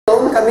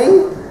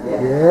Homecoming?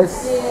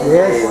 Yes,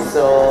 yes. Okay,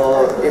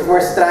 so if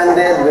we're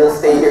stranded, we'll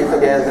stay here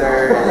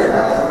together,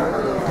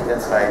 and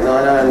that's fine.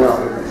 No.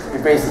 We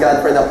praise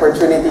God for the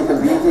opportunity to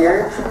be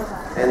here,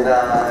 and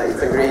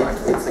it's a great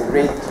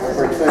opportunity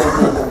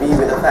to be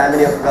with the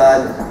family of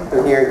God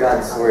to hear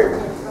God's word.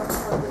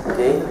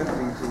 Okay,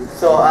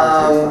 so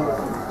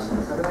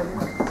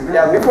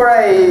yeah, before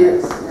I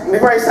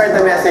start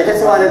the message, I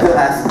just wanted to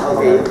ask.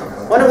 Okay,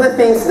 one of the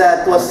things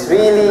that was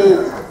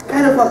really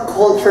kind of a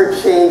culture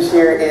change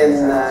here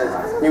in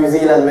New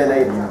Zealand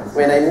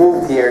when I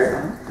moved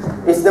here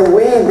is the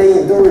way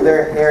they do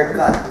their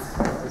haircut.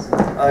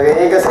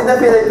 Okay, because in the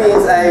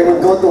Philippines, I would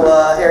go to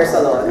a hair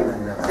salon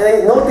and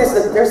I noticed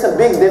that there's a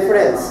big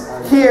difference.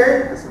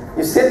 Here,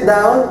 you sit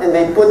down and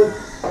they put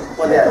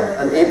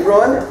an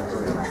apron,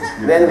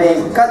 then they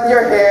cut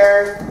your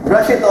hair,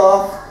 brush it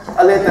off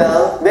a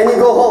little, then you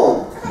go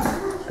home,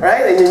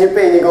 right? And then you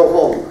pay and you go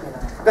home.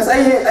 Because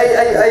I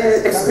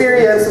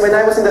experienced when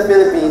I was in the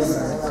Philippines,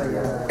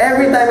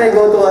 every time I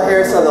go to a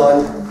hair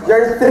salon,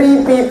 there are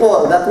 3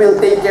 people that will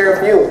take care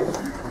of you.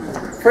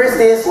 First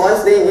is,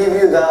 once they give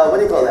you the, what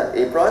do you call that,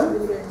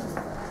 apron?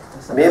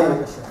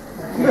 Bib?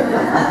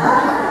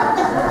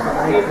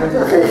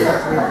 Okay,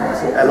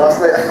 I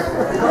lost it.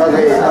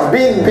 Okay, a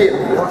big bib.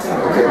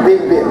 Okay,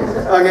 big bib.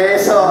 Okay,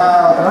 so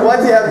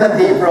once you have that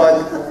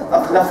apron,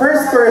 the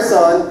first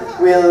person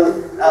will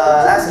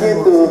ask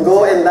you to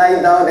go and lie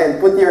down and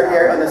put your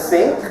hair on a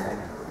sink,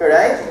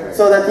 right?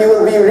 So that you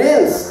will be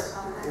rinsed,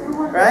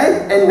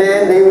 right? And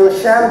then they will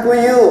shampoo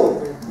you.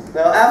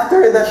 Now,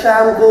 after the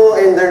shampoo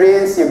and the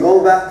rinse, you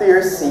go back to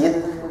your seat,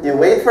 you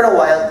wait for a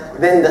while,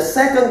 then the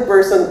second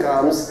person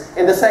comes,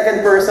 and the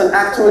second person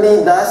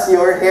actually does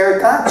your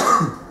haircut,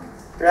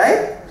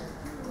 right?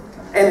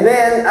 And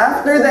then,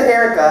 after the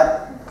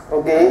haircut,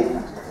 okay,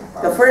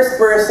 the first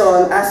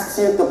person asks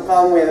you to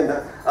come with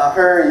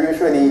her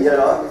usually,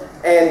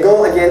 and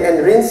go again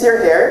and rinse your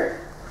hair,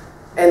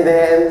 and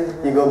then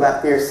you go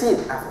back to your seat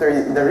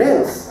after the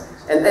rinse.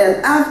 And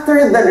then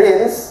after the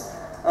rinse,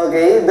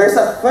 okay, there's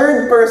a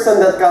third person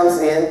that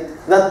comes in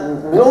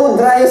that blow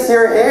dries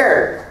your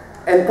hair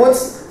and puts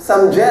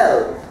some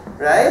gel,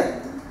 right?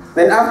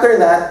 Then after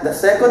that, the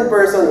second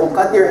person who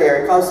cut your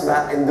hair comes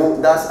back and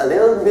does a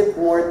little bit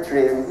more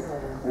trim,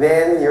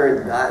 then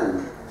you're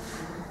done.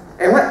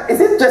 Is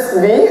it just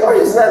me, or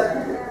is that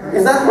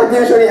what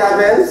usually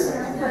happens?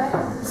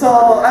 So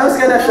I was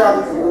kind of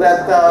shocked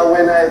that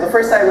when the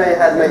first time I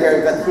had my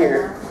haircut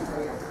here,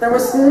 there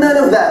was none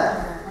of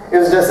that. It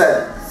was just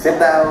a sit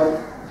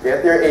down,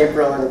 get your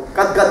apron,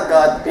 cut,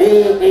 and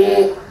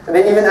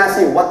they even ask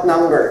you what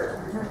number.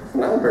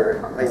 Number?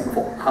 Like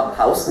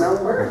house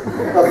number?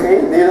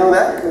 Okay, do you know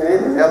that?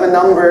 You have a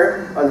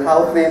number on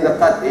how thin the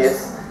cut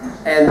is,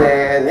 and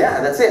then yeah,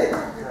 that's it.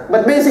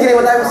 But basically,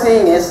 what I'm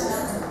saying is,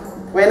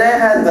 when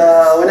I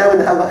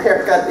would have a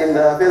haircut in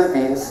the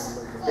Philippines,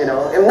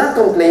 I'm not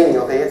complaining.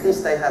 Okay, at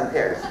least I have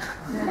hair.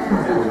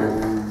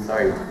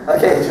 Sorry.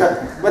 Okay,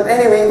 but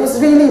anyway, it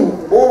was really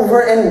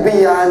over and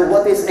beyond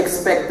what is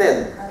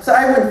expected. So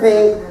I would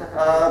think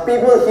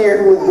people here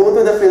who would go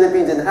to the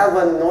Philippines and have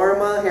a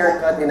normal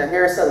haircut in a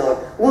hair salon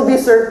will be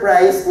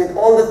surprised with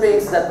all the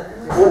things that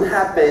would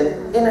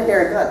happen in a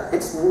haircut.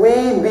 It's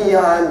way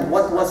beyond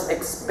what was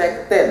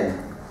expected,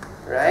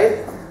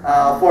 right?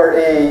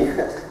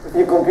 If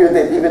you compute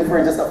it, even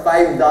for just a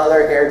 $5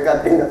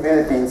 haircut in the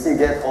Philippines, you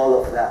get all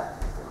of that.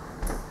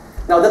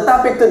 Now, the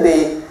topic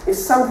today is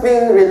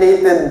something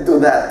related to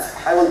that.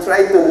 I will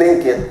try to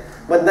link it,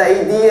 but the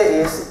idea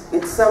is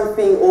it's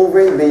something over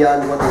and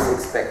beyond what is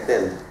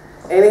expected.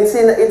 And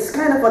it's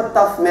kind of a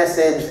tough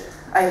message.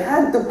 I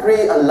had to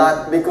pray a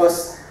lot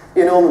because,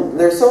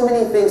 there's so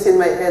many things in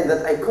my head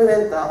that I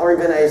couldn't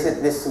organize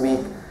it this week.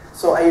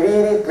 So I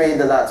really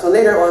prayed a lot. So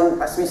later on,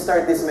 as we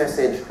start this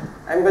message,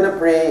 I'm going to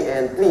pray,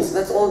 and please,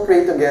 let's all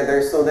pray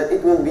together so that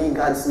it will be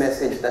God's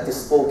message that is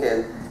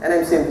spoken, and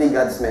I'm simply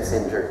God's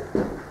messenger.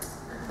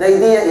 The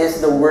idea is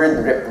the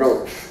word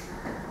reproach.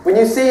 When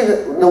you say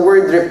the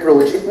word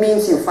reproach, it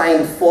means you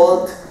find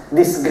fault,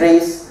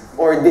 disgrace,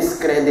 or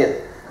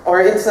discredit.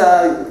 Or it's,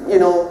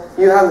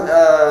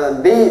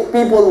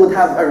 people would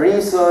have a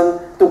reason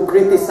to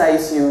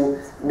criticize you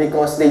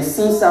because they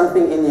see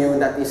something in you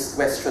that is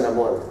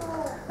questionable.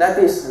 That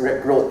is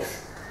reproach.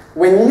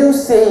 When you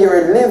say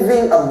you're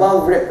living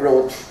above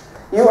reproach,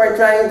 you are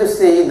trying to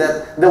say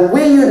that the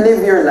way you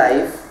live your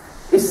life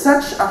is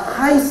such a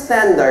high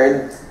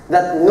standard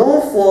that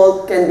no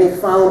fault can be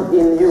found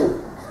in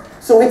you.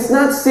 So it's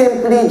not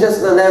simply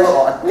just the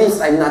level, at least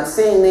I'm not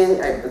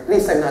sinning,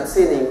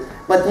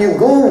 but you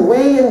go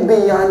way and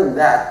beyond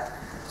that,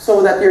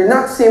 so that you're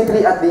not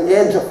simply at the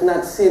edge of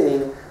not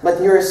sinning,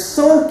 but you're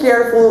so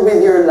careful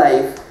with your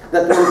life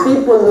that when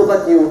people look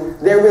at you,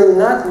 there will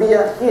not be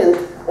a hint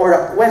or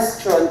a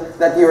question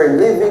that you are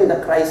living the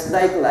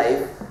Christ-like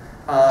life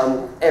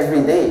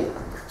every day.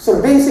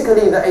 So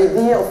basically, the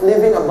idea of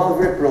living above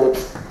reproach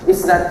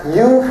is that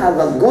you have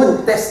a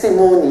good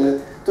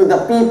testimony to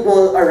the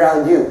people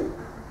around you.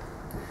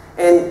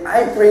 And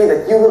I pray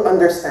that you will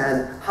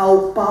understand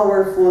how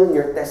powerful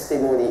your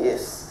testimony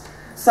is.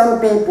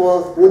 Some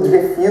people would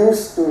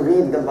refuse to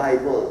read the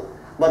Bible.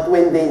 But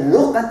when they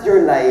look at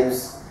your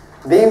lives,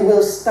 they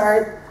will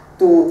start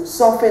to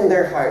soften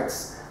their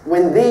hearts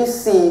when they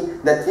see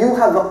that you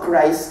have a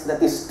Christ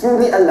that is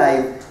truly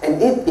alive and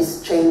it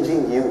is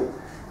changing you.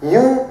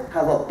 You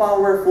have a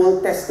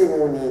powerful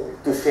testimony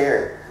to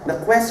share.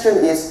 The question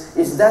is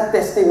that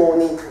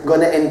testimony going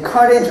to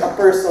encourage a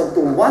person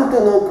to want to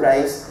know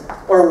Christ,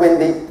 or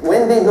when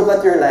they look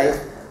at your life,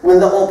 will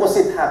the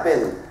opposite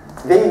happen?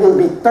 They will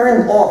be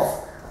turned off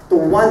to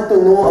want to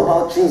know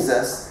about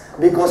Jesus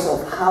because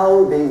of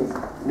how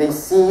they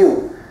see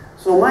you.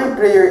 So my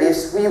prayer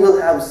is we will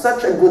have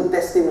such a good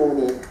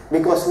testimony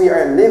because we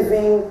are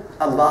living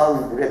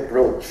above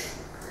reproach.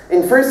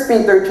 In 1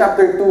 Peter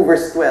chapter 2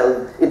 verse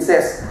 12, it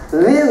says,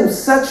 "Live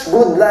such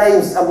good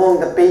lives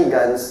among the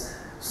pagans,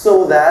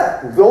 so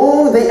that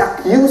though they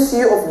accuse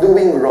you of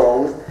doing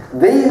wrong,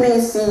 they may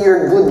see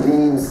your good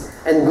deeds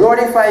and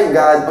glorify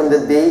God on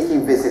the day He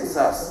visits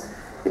us."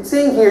 It's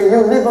saying here,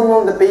 you live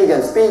among the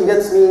pagans.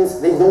 Pagans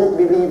means they don't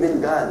believe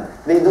in God.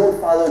 They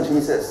don't follow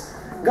Jesus.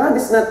 God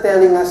is not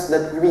telling us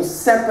that we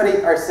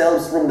separate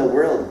ourselves from the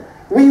world.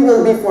 We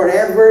will be in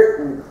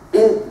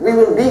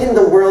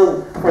the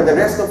world for the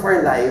rest of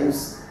our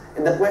lives.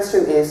 And the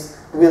question is,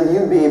 will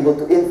you be able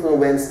to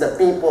influence the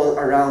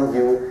people around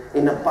you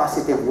in a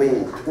positive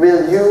way?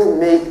 Will you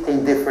make a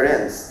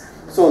difference?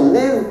 So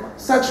live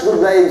such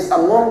good lives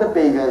among the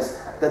pagans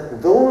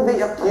that though they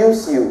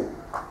accuse you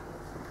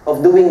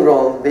of doing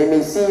wrong, they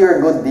may see your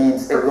good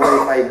deeds and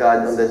glorify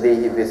God on the day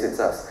He visits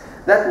us.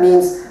 That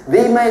means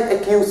they might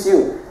accuse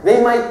you.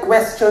 They might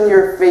question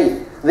your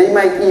faith. They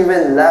might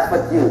even laugh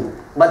at you.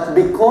 But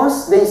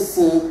because they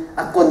see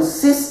a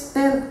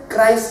consistent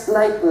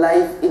Christ-like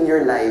life in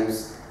your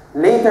lives,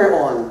 later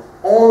on,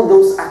 all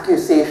those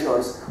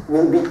accusations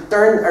will be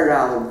turned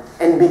around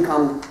and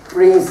become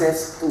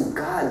praises to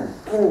God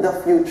in the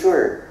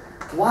future.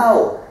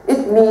 Wow!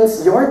 It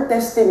means your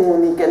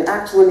testimony can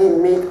actually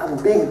make a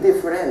big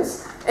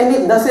difference. And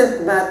it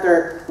doesn't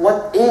matter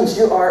what age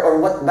you are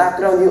or what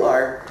background you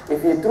are.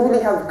 If you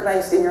truly have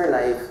Christ in your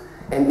life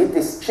and it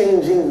is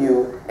changing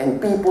you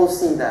and people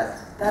see that,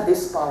 that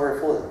is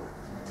powerful.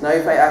 Now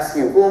if I ask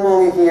you, who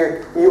among you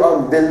here, you are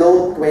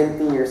below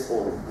 20 years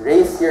old?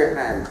 Raise your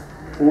hand.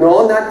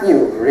 No, not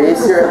you.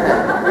 Raise your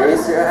hand.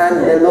 Raise your hand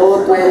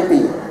below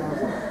 20.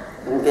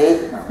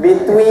 Okay?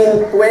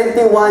 Between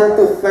 21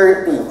 to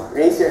 30.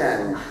 Raise your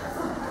hand.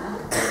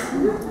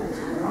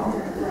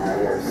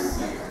 Liars.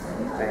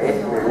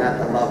 Okay? We're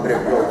not above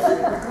reproach.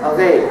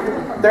 Okay.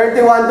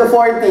 31 to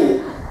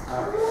 40.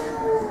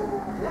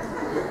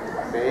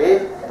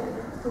 Okay?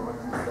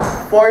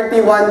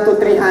 41 to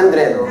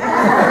 300.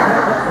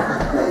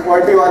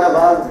 41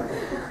 above?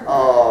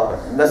 Oh,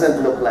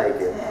 doesn't look like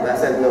it.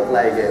 Doesn't look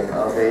like it.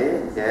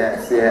 Okay?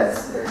 Yes,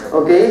 yes.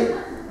 Okay?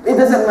 It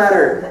doesn't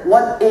matter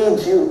what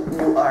age you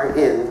are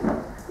in.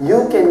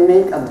 You can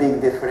make a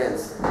big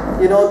difference.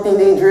 You know,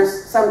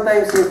 teenagers,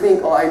 sometimes you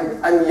think, oh,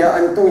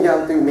 I'm too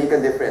young to make a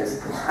difference.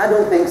 I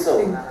don't think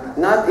so.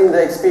 Not in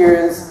the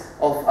experience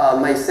of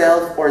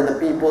myself or the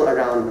people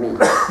around me.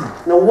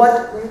 Now,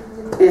 what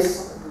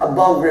is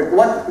above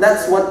reproach?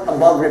 That's what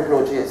above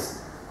reproach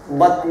is.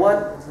 But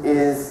what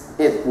is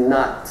it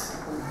not?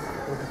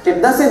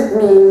 It doesn't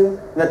mean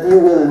that you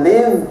will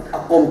live a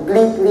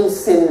completely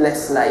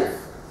sinless life.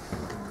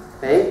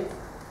 Okay?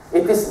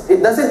 It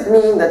doesn't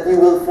mean that you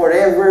will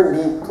forever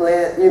be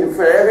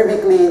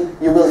clean,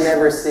 you will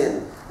never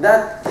sin.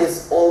 That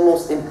is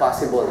almost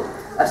impossible.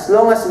 As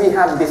long as we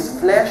have this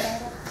flesh,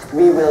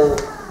 we will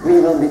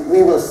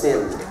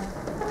sin.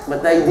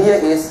 But the idea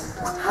is,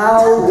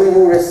 how do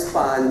you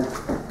respond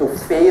to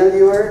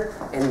failure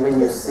and when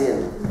you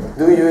sin?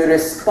 Do you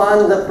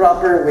respond the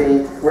proper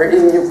way,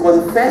 wherein you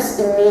confess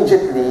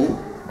immediately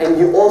and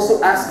you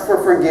also ask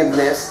for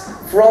forgiveness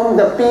from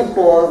the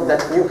people that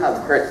you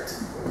have hurt?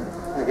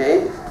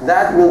 Okay?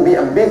 That will be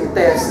a big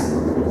test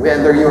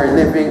whether you are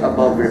living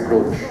above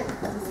reproach.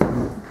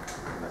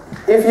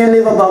 If you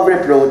live above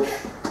reproach,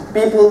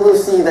 people will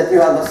see that you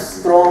have a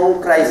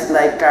strong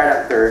Christ-like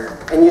character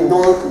and you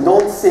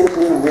don't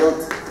simply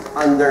wilt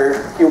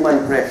under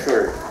human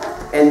pressure.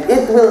 And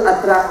it will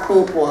attract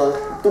people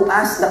to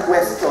ask the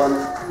question,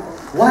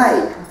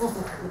 why?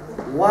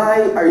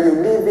 Why are you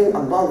living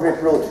above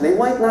reproach? They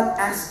might not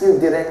ask you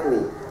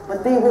directly,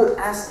 but they will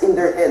ask in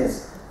their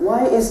heads,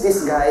 why is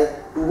this guy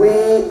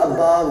way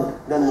above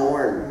the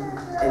norm?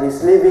 And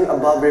he's living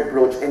above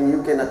reproach and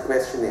you cannot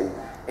question him.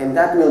 And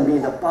that will be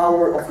the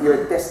power of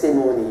your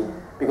testimony,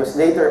 because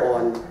later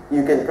on,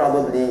 you can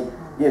probably,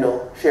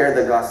 share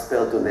the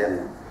gospel to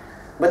them.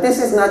 But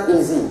this is not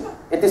easy.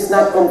 It is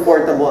not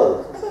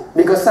comfortable.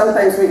 Because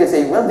sometimes we can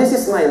say, well, this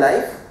is my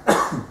life.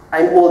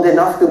 I'm old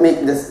enough to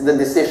make the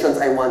decisions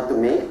I want to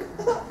make.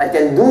 I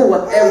can do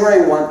whatever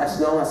I want as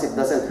long as it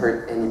doesn't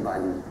hurt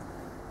anybody.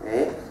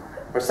 Okay?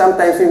 Or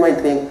sometimes we might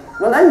think,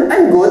 well,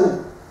 I'm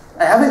good.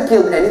 I haven't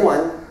killed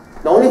anyone.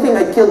 The only thing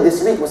I killed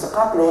this week was a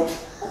cockroach.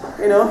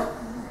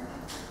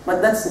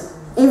 But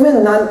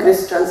even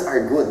non-Christians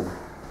are good.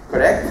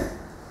 Correct?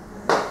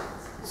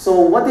 So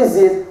what is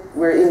it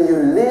wherein you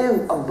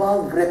live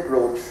above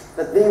reproach,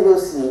 that they will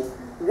see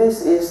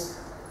this is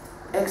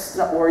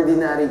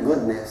extraordinary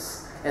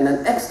goodness and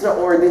an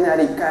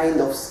extraordinary kind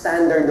of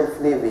standard of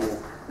living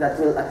that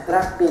will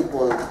attract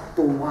people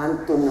to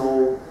want to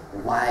know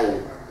why.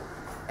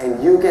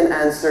 And you can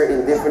answer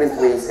in different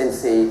ways and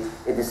say,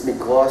 it is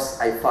because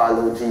I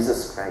follow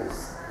Jesus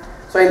Christ.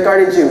 So I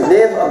encourage you,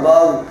 live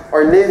above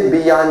or live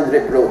beyond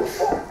reproach.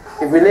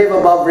 If we live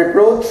above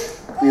reproach,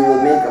 we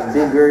will make a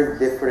bigger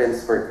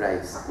difference for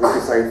Christ, which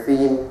is our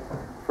theme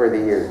for the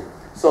year.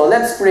 So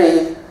let's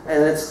pray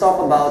and let's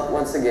talk about,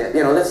 once again,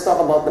 let's talk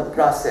about the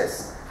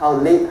process, how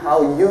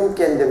you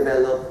can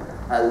develop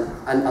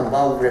an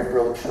above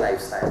reproach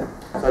lifestyle.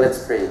 So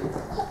let's pray.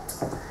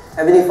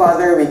 Heavenly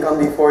Father, we come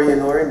before you,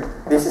 Lord.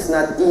 This is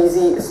not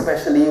easy,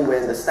 especially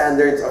when the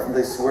standards of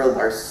this world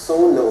are so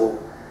low,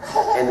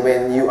 and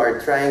when you are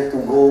trying to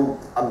go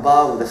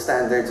above the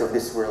standards of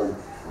this world,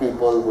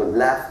 people would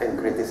laugh and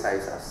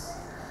criticize us.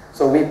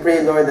 So we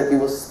pray, Lord, that you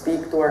will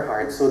speak to our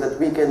hearts so that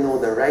we can know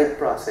the right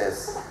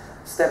process,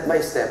 step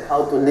by step,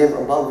 how to live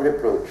above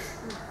reproach.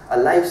 A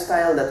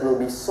lifestyle that will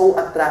be so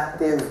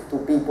attractive to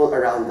people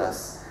around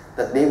us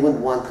that they would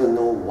want to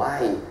know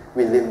why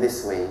we live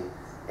this way.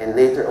 And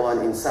later on,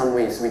 in some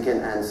ways, we can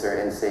answer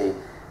and say,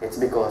 it's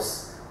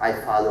because I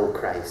follow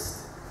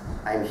Christ.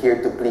 I'm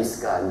here to please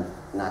God,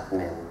 not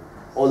men.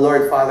 Oh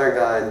Lord, Father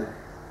God,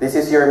 this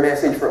is your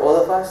message for all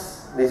of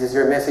us. This is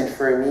your message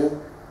for me.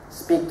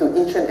 Speak to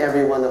each and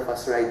every one of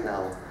us right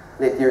now.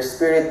 Let your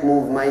Spirit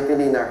move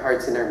mightily in our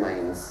hearts and our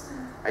minds.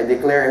 I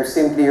declare I'm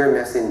simply your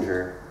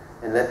messenger.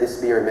 And let this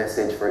be your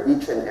message for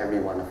each and every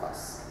one of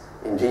us.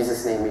 In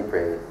Jesus' name we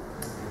pray.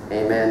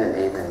 Amen and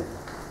amen.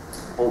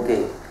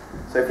 Okay.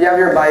 So if you have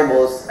your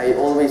Bibles, I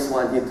always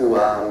want you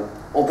to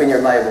open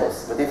your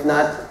Bibles. But if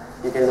not,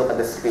 you can look at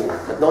the screen.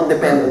 But don't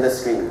depend on the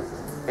screen.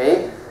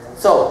 Okay?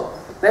 So,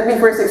 let me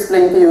first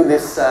explain to you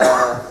this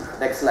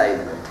next slide.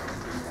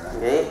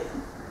 Okay?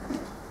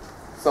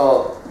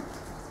 So,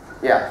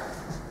 yeah.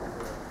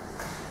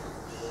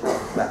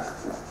 Back.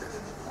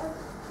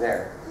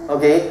 There.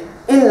 Okay?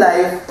 In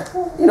life,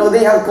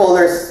 they have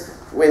colors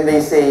when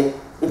they say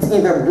it's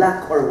either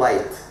black or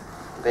white.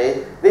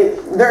 Okay?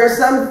 There are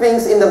some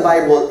things in the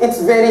Bible,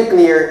 it's very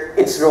clear,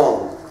 it's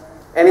wrong.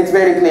 And it's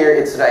very clear,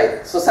 it's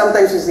right. So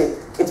sometimes you say,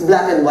 it's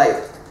black and white.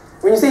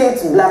 When you say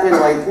it's black and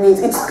white, it means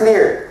it's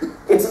clear.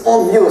 It's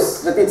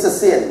obvious that it's a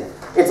sin.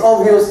 It's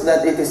obvious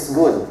that it is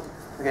good.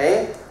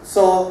 Okay?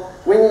 So,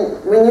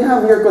 when you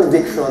have your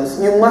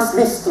convictions, you must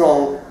be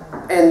strong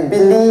and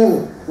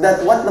believe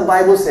that what the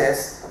Bible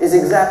says is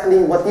exactly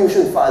what you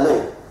should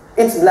follow.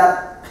 It's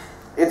black.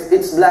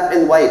 It's black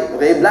and white,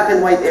 okay? Black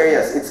and white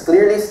areas. It's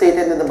clearly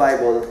stated in the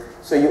Bible,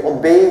 so you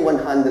obey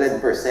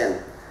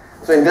 100%.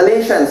 So in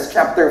Galatians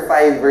chapter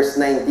 5, verse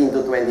 19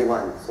 to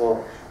 21.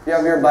 So if you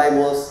have your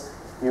Bibles,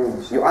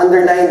 you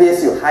underline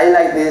this, you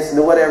highlight this,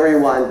 do whatever you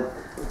want.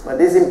 But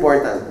this is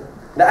important.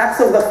 The acts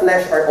of the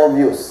flesh are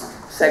obvious.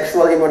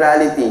 Sexual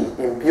immorality,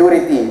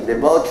 impurity,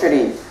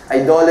 debauchery,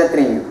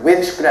 idolatry,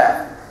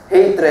 witchcraft,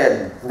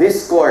 hatred,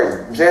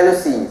 discord,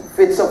 jealousy,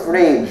 fits of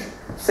rage,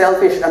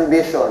 selfish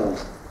ambition,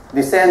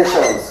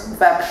 dissensions,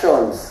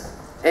 factions,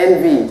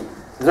 envy,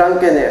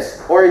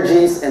 drunkenness,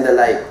 orgies, and the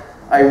like.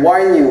 I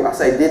warn you, as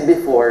I did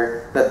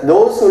before, that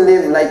those who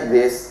live like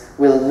this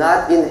will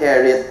not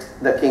inherit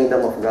the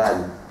kingdom of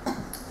God.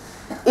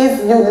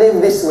 If you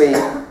live this way,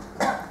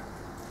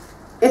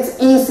 it's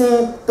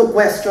easy to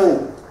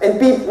question, and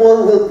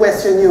people will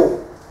question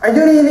you. Are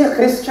you really a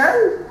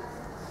Christian?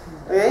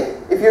 Okay?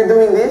 If you're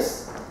doing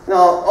this?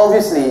 Now,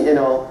 obviously,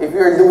 if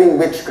you're doing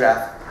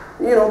witchcraft,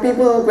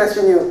 people will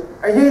question you.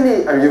 Are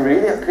you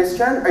really a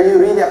Christian? Are you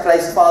really a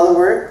Christ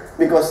follower?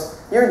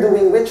 Because you're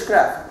doing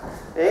witchcraft.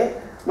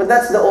 Okay? But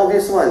that's the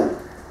obvious one.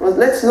 Well,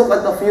 let's look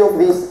at a few of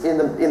these in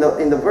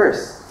the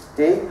verse.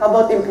 Okay? How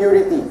about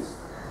impurity?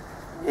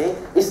 Okay?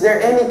 Is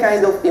there any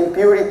kind of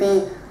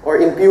impurity or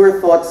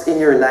impure thoughts in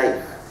your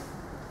life?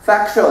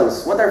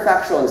 Factions. What are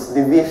factions?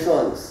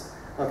 Divisions.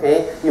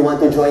 Okay? You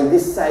want to join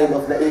this side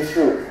of the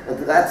issue,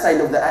 that side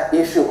of the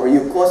issue, or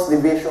you cause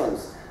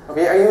divisions.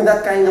 Okay? Are you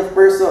that kind of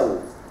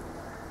person?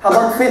 How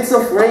about fits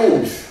of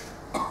rage?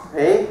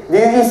 Okay? Do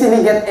you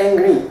easily get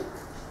angry?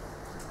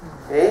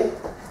 Okay?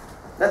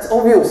 That's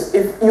obvious.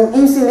 If you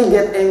easily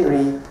get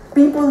angry,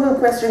 people will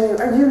question you,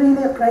 are you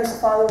really a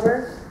Christ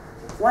follower?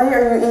 Why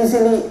are you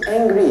easily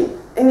angry?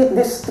 And it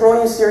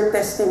destroys your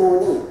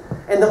testimony.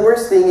 And the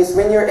worst thing is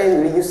when you're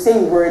angry, you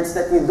say words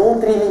that you don't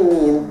really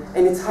mean,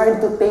 and it's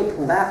hard to take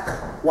back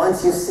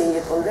once you say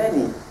it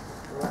already.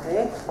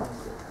 Okay?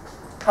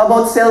 How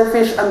about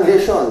selfish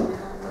ambition?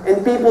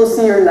 And people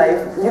see your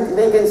life,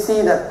 they can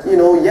see that,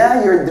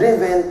 yeah, you're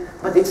driven,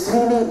 but it's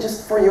really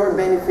just for your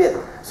benefit,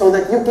 so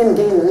that you can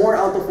gain more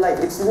out of life.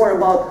 It's more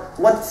about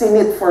what's in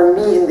it for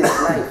me in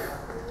this life.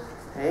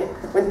 Okay?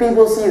 When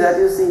people see that,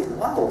 you see,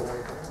 wow,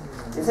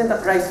 isn't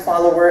a Christ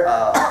follower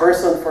a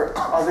person for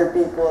other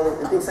people,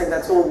 and things like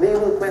that. So they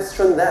will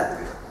question that.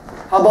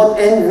 How about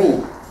envy?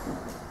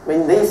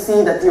 When they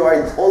see that you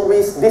are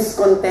always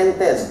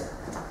discontented,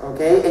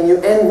 okay, and you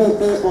envy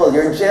people,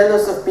 you're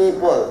jealous of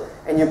people,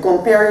 and you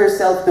compare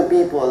yourself to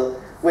people,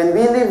 when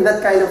we live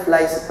that kind of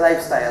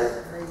lifestyle,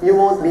 you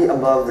won't be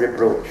above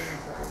reproach.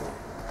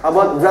 How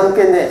about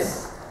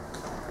drunkenness?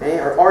 Okay,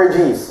 or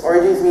orgies.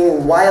 Orgies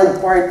meaning wild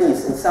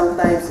parties, and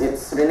sometimes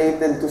it's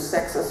related to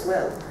sex as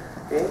well.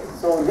 Okay,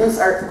 so these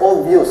are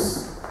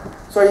obvious.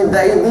 So the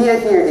idea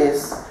here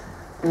is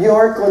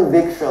your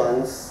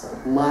convictions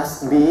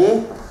must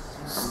be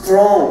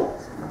strong.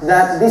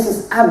 That this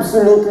is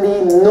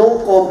absolutely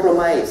no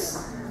compromise.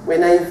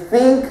 When I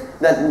think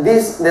that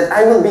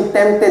I will be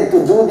tempted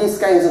to do these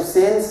kinds of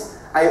sins,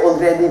 I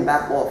already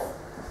back off,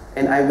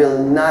 and I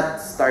will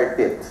not start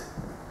it.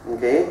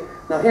 Okay?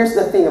 Now here's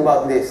the thing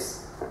about this.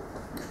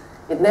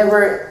 It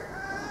never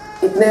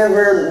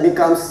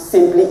becomes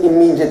simply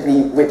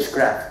immediately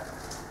witchcraft.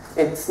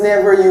 It's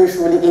never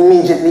usually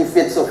immediately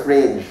fits of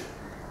rage.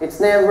 It's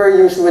never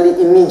usually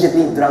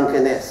immediately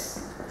drunkenness.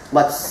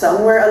 But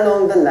somewhere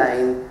along the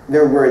line,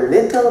 there were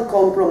little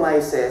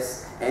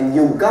compromises, and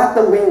you got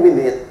away with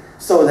it,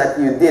 so that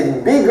you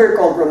did bigger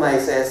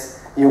compromises,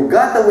 you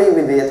got away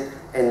with it,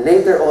 and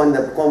later on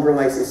the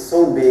compromise is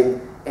so big,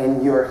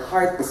 and your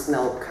heart is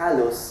now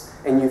callous,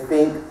 and you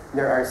think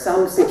there are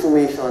some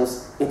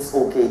situations it's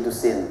okay to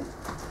sin.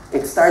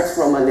 It starts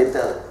from a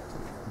little.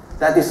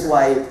 That is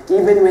why,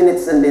 even when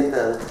it's a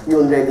little, you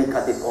already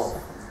cut it off.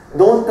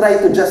 Don't try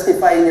to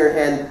justify in your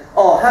head,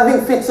 oh,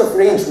 having fits of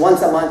rage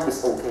once a month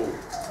is okay.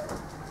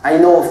 I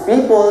know of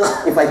people,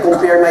 if I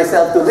compare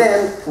myself to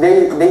them,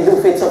 they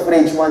do fits of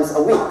rage once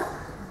a week.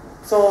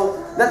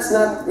 So that's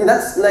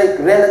like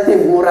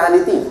relative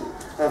morality.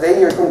 Okay,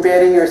 you're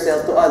comparing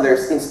yourself to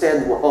others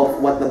instead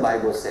of what the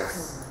Bible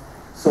says.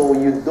 So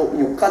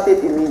you cut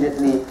it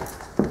immediately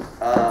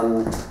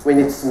when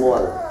it's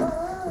small.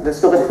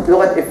 Let's look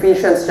at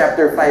Ephesians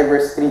chapter 5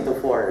 verse 3 to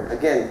 4.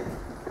 Again,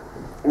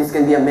 this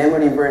can be a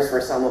memory verse for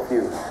some of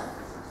you.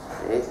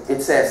 Okay?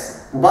 It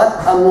says, "But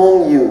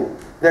among you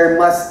there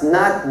must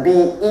not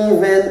be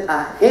even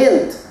a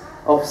hint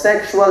of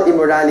sexual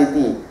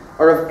immorality,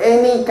 or of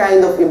any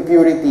kind of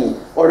impurity,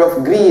 or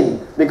of greed,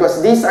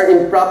 because these are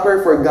improper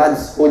for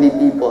God's holy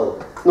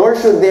people. Nor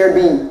should there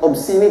be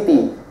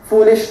obscenity,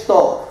 foolish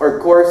talk,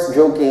 or coarse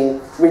joking,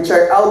 which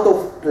are out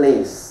of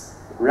place.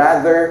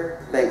 Rather,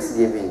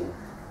 thanksgiving."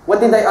 What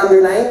did I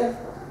underline?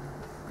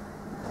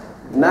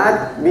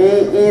 Not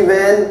be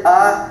even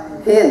a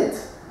hint.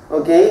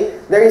 Okay?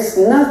 There is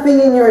nothing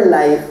in your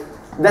life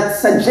that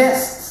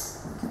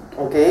suggests,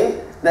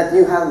 okay, that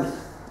you have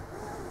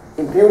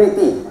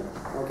impurity.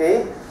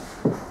 Okay?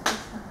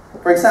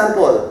 For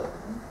example,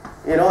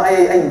 you know,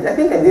 I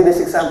think I did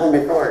this example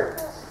before.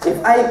 If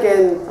I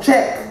can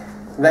check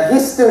the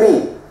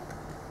history,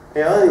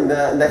 you know,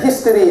 the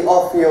history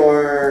of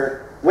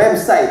your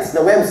websites, the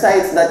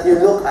websites that you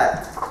look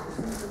at,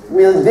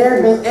 will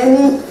there be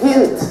any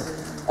hint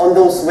on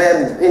those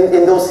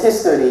in those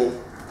history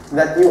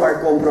that you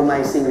are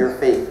compromising your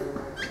faith,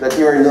 that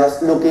you are just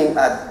looking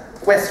at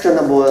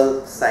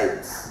questionable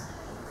sites?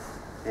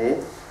 Okay?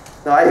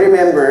 Now I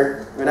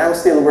remember when I was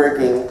still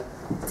working,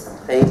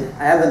 okay,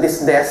 I have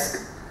this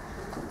desk,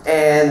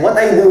 and what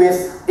I do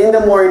is in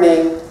the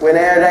morning when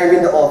I arrive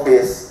in the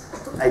office,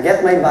 I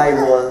get my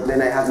Bible,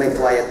 then I have my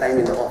quiet time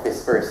in the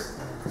office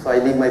first. So I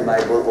leave my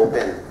Bible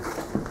open.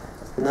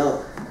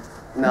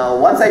 Now,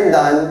 once I'm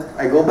done,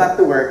 I go back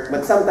to work,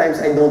 but sometimes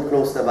I don't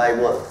close the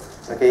Bible.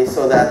 Okay,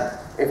 so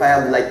that if I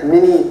have like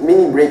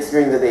mini breaks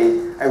during the day,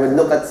 I would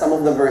look at some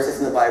of the verses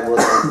in the Bible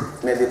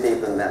and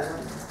meditate on that.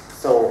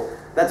 So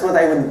that's what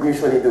I would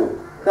usually do.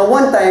 Now,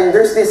 one time,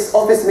 there's this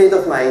office mate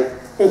of mine.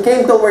 He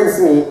came towards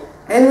me,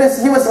 and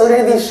he was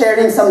already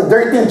sharing some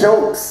dirty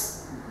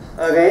jokes.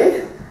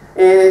 Okay,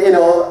 you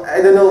know,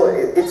 I don't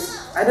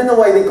know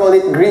why they call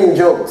it green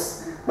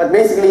jokes, but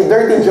basically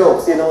dirty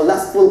jokes. You know,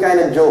 lustful kind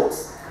of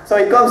jokes. So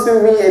he comes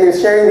to me and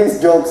he's sharing these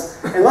jokes.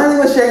 And while he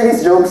was sharing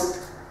these jokes,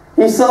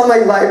 he saw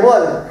my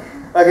Bible.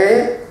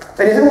 Okay?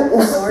 And he said,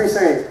 "Oh, sorry.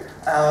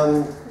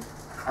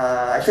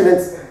 I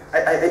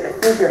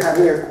think you're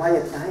having your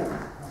quiet time."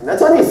 And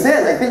that's what he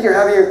said. "I think you're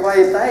having your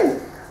quiet time.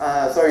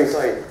 Sorry.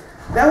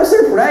 And I was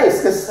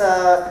surprised because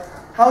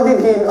how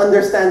did he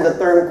understand the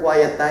term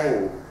quiet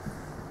time?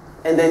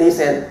 And then he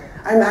said,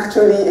 "I'm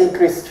actually a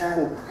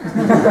Christian."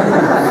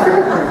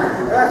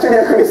 I'm actually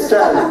a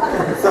Christian.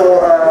 So,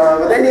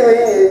 but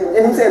anyway,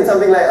 and he said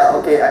something like,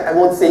 "Okay, I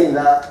won't say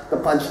the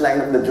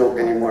punchline of the joke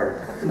anymore."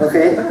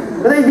 Okay?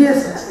 But the idea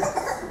is,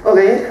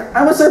 okay,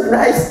 I was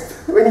surprised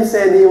when he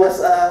said he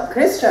was a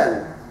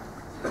Christian.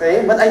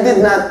 Okay? But I did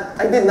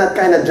not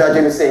kind of judge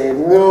him and say,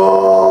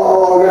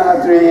 "No,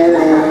 not really.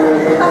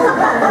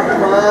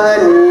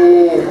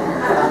 Funny."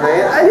 Okay?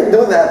 I didn't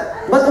do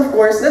that. But of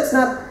course, that's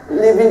not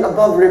living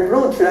above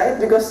reproach,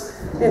 right? Because,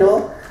 you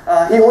know,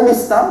 he only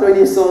stopped when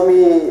he saw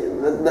me,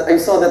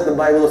 I saw that the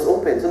Bible was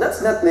open. So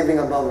that's not living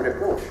above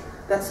reproach.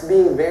 That's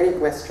being very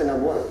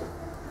questionable.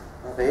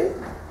 Okay?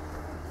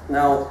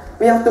 Now,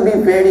 we have to be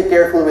very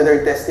careful with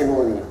our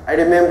testimony. I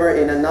remember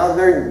in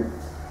another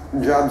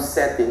job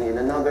setting, in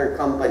another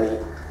company,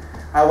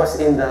 I was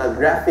in the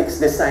graphics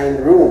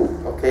design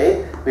room,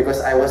 okay?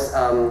 Because I was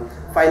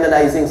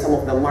finalizing some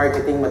of the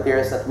marketing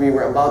materials that we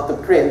were about to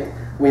print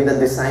with the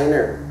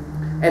designer.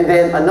 And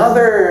then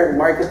another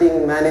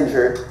marketing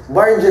manager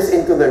barges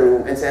into the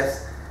room and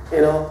says,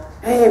 you know,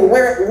 hey,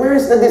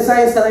 where's the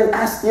designs that I've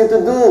asked you to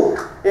do?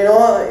 You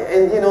know,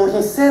 and you know,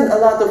 he said a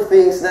lot of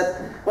things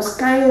that was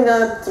kind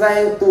of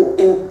trying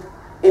to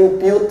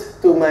impute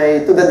to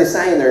the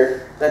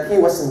designer that he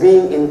was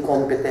being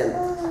incompetent.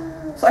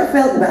 So I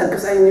felt bad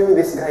because I knew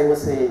this guy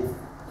was a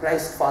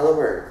Christ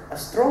follower, a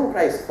strong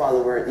Christ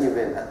follower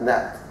even at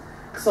that.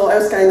 So I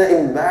was kind of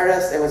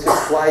embarrassed. I was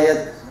just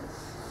quiet,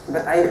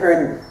 but I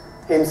heard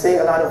him saying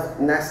a lot of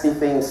nasty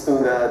things to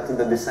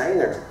the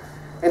designer.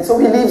 And so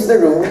he leaves the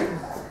room,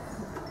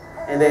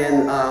 and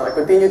then I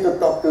continued to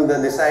talk to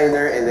the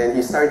designer, and then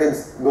he started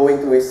going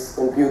to his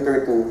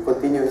computer to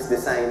continue his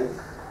design.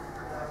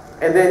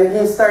 And then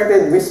he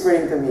started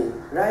whispering to me,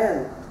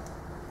 Ryan,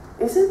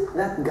 isn't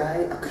that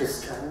guy a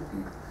Christian?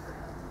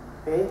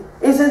 Okay?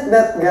 Isn't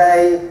that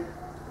guy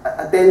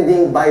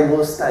attending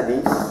Bible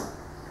studies?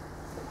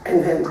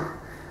 And then,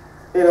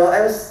 you know,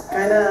 I was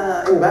kind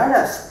of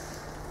embarrassed.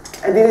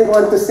 I didn't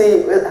want to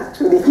say, well,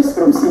 actually, he's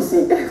from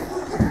CCM.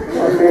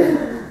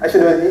 Okay.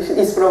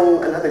 He's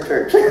from another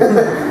church.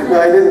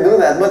 No, I didn't do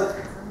that. But,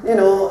 you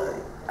know,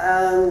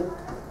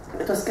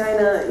 it was kind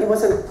of,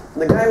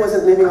 the guy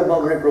wasn't living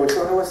above reproach,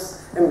 so I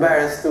was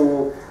embarrassed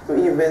to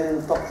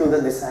even talk to the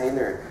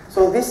designer.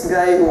 So this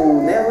guy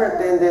who never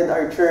attended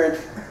our church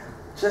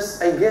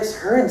just, I guess,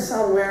 heard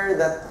somewhere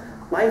that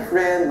my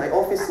friend, my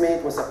office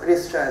mate was a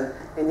Christian,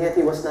 and yet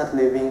he was not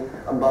living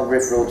above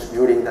reproach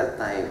during that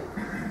time.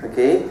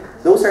 Okay?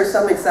 Those are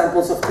some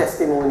examples of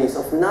testimonies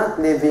of not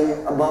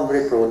living above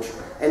reproach,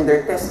 and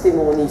their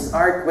testimonies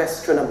are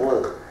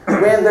questionable.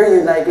 Whether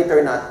you like it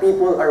or not,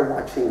 people are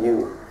watching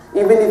you.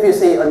 Even if you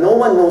say, no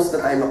one knows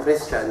that I'm a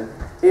Christian,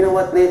 you know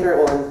what,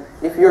 later on,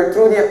 if you're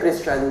truly a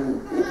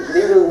Christian,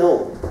 they will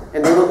know.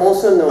 And they will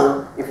also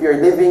know if you're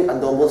living a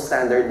double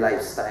standard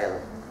lifestyle.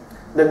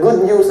 The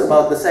good news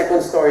about the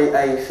second story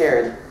I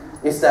shared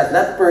is that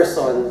that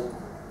person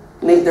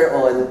later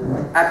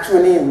on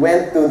actually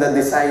went to the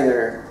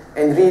designer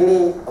and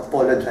really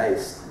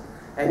apologized.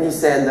 And he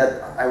said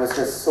that I was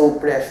just so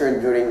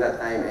pressured during that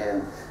time,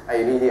 and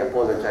I really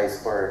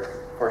apologize for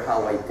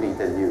how I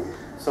treated you.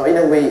 So in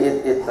a way,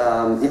 it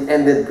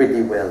ended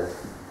pretty well.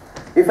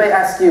 If I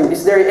ask you,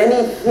 is there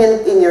any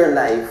hint in your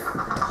life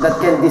that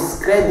can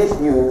discredit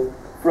you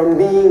from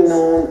being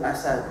known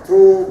as a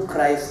true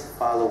Christ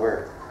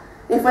follower?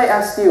 If I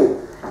ask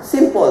you,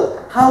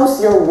 simple,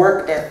 how's your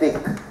work ethic?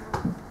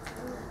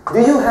 Do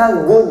you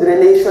have good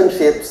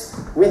relationships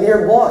with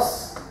your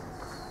boss?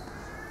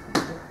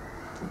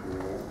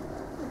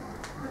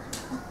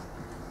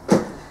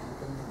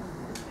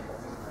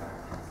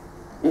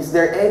 Is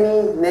there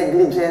any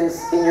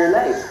negligence in your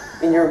life,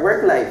 in your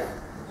work life?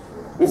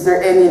 Is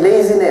there any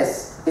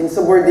laziness,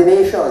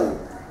 insubordination?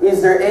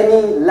 Is there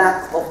any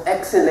lack of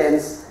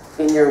excellence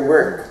in your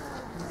work?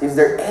 Is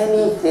there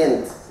any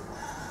hint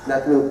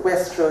that will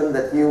question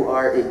that you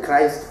are a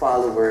Christ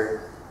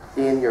follower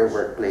in your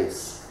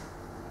workplace?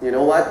 You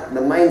know what?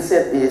 The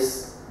mindset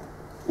is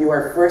you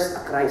are first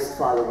a Christ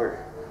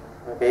follower,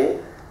 okay?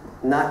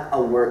 Not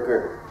a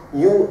worker.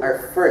 You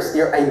are first.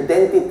 Your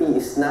identity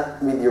is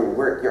not with your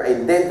work. Your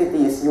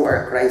identity is you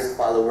are a Christ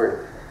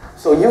follower.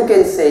 So you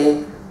can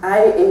say, I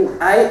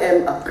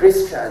am a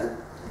Christian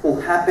who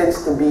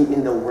happens to be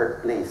in the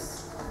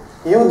workplace.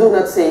 You do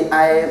not say,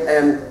 I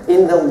am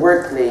in the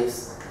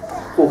workplace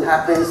who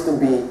happens to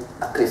be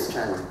a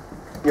Christian.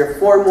 Your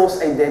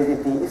foremost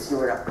identity is you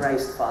are a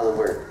Christ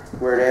follower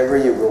wherever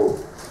you go,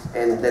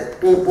 and that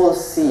people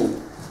see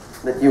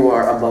that you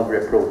are above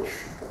reproach.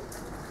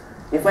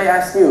 If I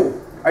ask you,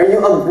 are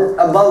you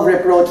above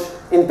reproach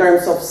in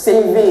terms of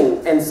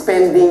saving and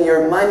spending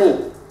your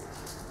money?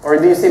 Or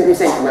do you simply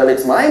say, well,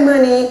 it's my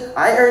money,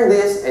 I earned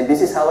this, and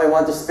this is how I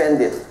want to spend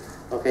it?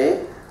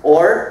 Okay?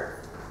 Or,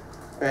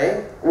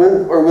 okay,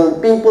 will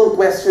people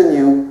question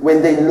you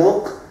when they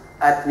look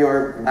at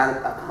your bank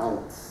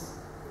accounts?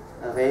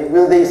 Okay?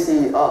 Will they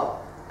see,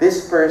 oh,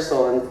 this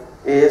person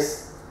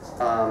is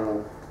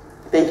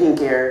taking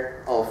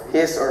care of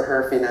his or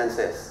her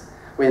finances?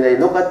 When they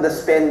look at the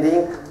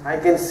spending, I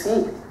can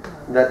see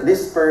that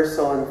this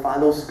person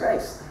follows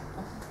Christ.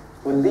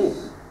 Could be.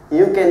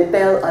 You can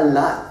tell a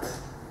lot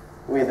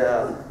with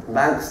a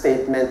bank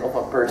statement of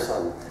a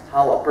person,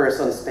 how a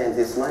person spends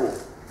his money.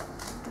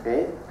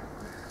 Okay?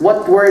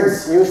 What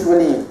words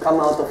usually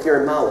come out of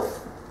your mouth?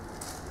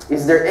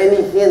 Is there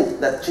any hint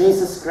that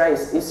Jesus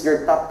Christ is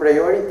your top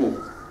priority?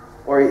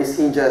 Or is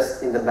He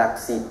just in the back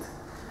seat?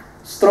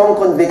 Strong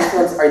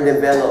convictions are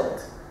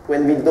developed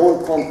when we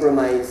don't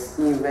compromise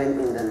even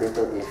in the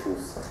little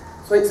issues.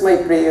 So it's my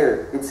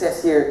prayer. It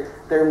says here,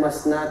 there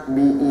must not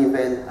be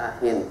even a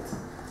hint.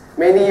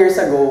 Many years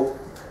ago,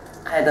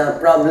 I had a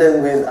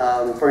problem with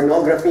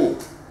pornography.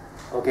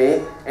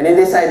 Okay? And I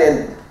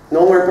decided,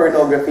 no more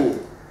pornography.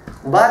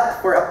 But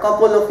for a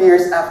couple of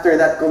years after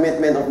that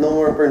commitment of no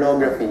more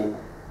pornography,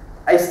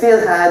 I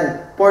still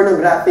had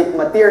pornographic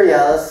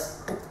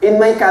materials in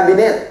my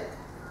cabinet.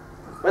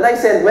 But I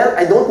said, well,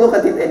 I don't look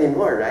at it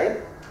anymore, right?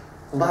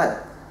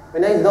 But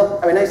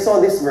when I saw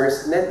this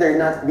verse, let there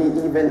not be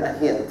even a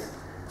hint,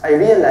 I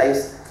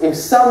realized if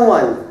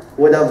someone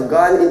would have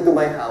gone into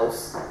my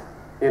house,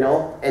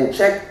 and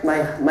checked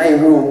my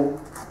room,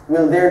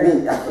 will there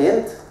be a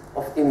hint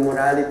of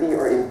immorality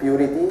or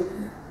impurity?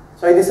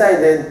 So I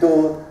decided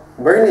to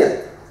burn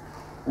it.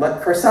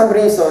 But for some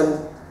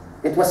reason,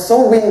 it was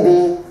so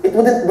windy, it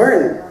wouldn't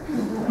burn.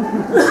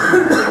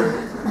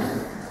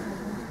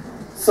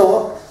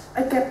 So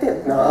I kept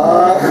it. No.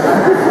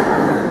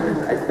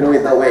 I threw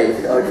it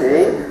away,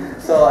 okay?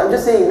 So I'm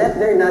just saying, let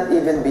there not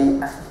even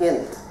be a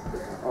hint,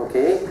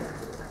 okay?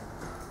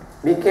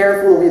 Be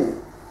careful with,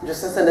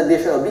 just as an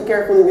additional, be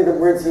careful with the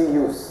words you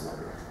use.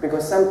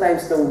 Because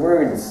sometimes the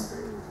words,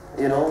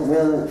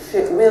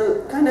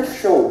 will kind of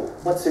show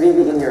what's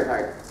really in your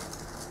heart.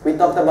 We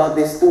talked about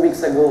this 2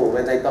 weeks ago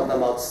when I talked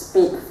about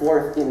speak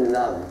forth in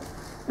love.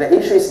 The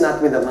issue is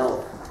not with the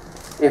mouth.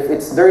 If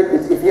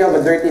you have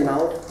a dirty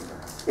mouth,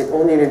 it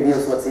only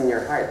reveals what's in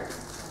your heart.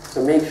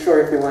 So make sure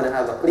if you want to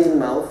have a clean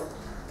mouth,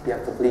 you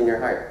have to clean your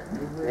heart.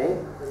 Okay?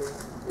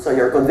 So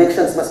your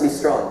convictions must be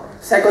strong.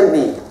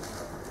 Secondly,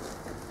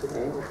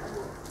 okay,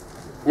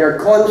 your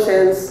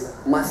conscience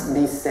must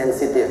be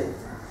sensitive.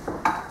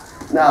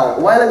 Now,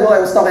 a while ago I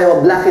was talking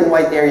about black and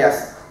white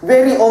areas.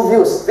 Very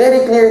obvious,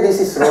 very clear this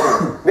is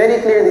wrong,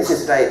 very clear this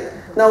is right.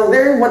 Now,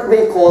 there are what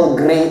they call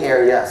gray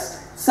areas.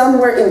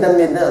 Somewhere in the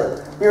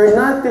middle. You're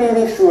not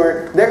really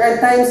sure. There are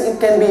times it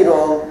can be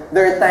wrong,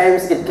 there are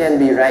times it can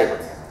be right.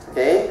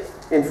 Okay?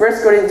 In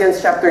 1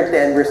 Corinthians chapter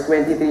 10, verse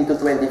 23 to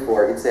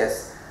 24, it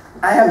says,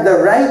 I have the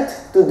right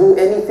to do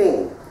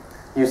anything,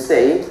 you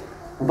say,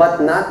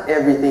 but not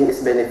everything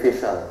is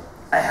beneficial.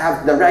 I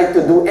have the right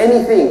to do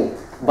anything,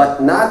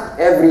 but not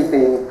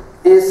everything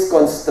is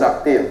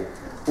constructive.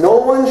 No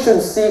one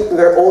should seek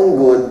their own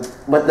good,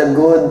 but the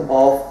good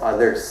of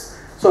others.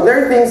 So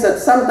there are things that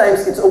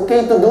sometimes it's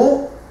okay to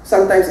do,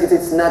 sometimes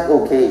it's not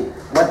okay.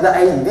 But the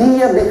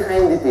idea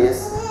behind it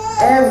is,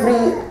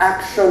 every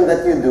action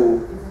that you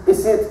do,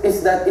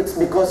 is that it's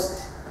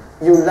because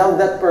you love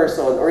that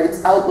person, or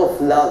it's out of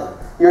love.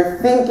 You're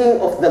thinking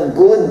of the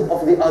good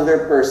of the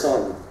other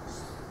person.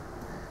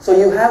 So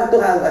you have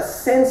to have a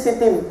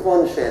sensitive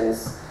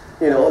conscience,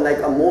 like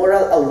a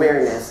moral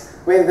awareness,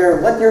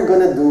 whether what you're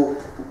gonna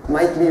do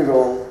might be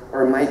wrong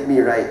or might be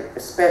right,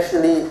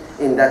 especially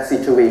in that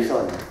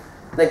situation.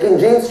 Like in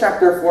James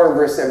chapter 4,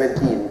 verse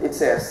 17, it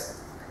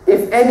says,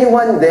 if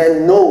anyone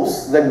then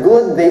knows the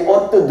good they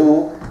ought to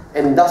do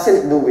and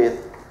doesn't do it,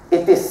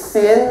 it is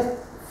sin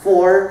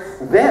for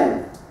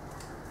them.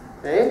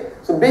 Okay?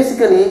 So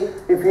basically,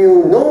 if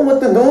you know what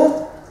to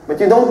do, but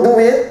you don't do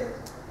it,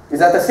 is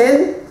that a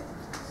sin?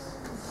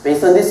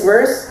 Based on this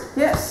verse,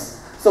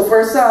 yes. So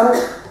for some,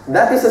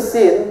 that is a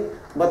sin,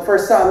 but for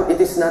some,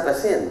 it is not a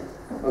sin.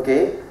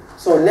 Okay?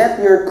 So let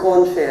your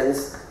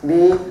conscience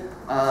be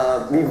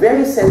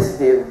very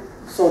sensitive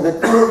so that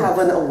you have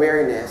an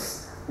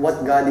awareness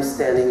what God is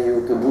telling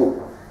you to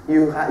do.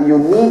 You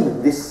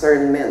need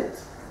discernment.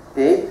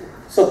 Okay?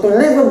 So to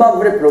live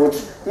above reproach,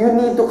 you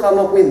need to come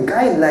up with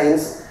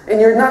guidelines, and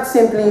you're not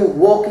simply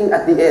walking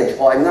at the edge.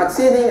 Oh, I'm not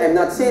sinning, I'm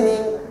not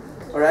sinning.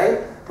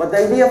 Alright? But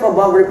the idea of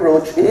above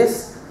reproach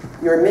is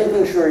you're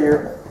making sure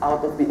you're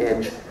out of the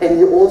edge, and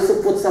you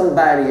also put some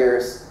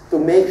barriers to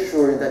make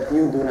sure that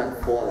you do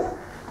not fall.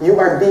 You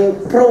are being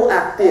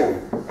proactive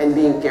and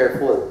being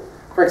careful.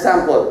 For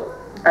example,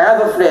 I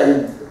have a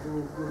friend,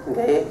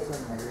 okay?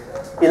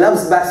 He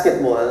loves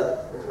basketball.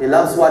 He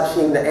loves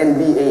watching the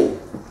NBA.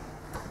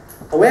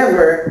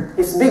 However,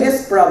 his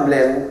biggest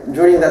problem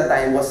during that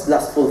time was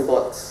lustful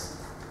thoughts.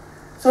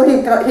 So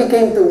he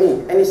came to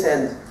me and he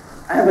said,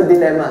 I have a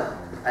dilemma.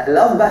 I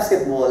love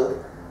basketball,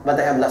 but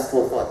I have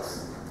lustful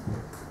thoughts.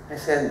 I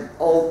said,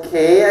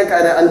 okay, I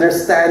kind of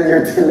understand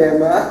your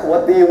dilemma.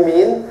 What do you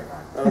mean?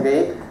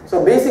 Okay.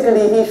 So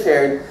basically, he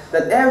shared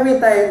that every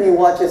time he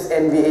watches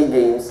NBA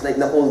games, like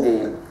the whole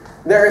game,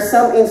 there are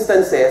some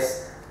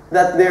instances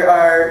that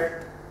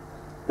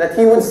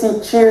he would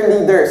see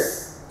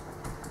cheerleaders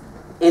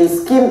in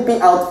skimpy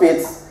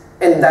outfits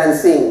and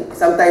dancing,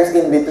 sometimes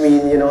in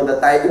between,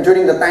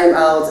 during the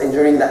timeouts and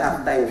during the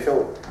halftime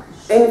show.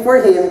 And for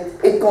him,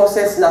 it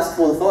causes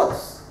lustful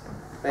thoughts.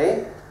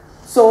 Okay?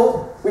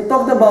 So, we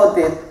talked about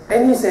it,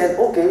 and he said,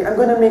 okay, I'm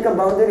gonna make a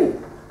boundary.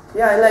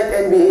 Yeah, I like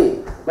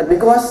NBA, but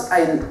because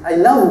I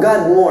love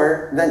God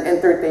more than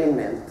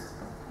entertainment,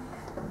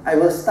 I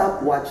will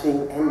stop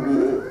watching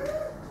NBA.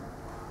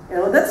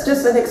 That's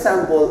just an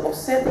example of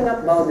setting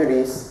up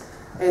boundaries,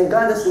 and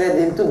God has led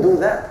him to do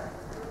that.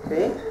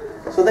 Okay?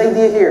 So the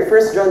idea here,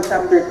 1 John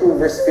chapter 2,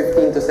 verse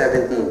 15 to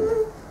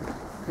 17.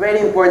 Very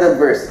important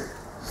verse.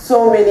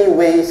 So many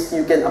ways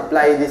you can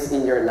apply this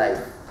in your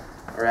life.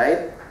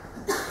 Alright?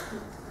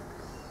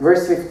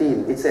 Verse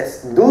 15, it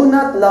says, do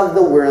not love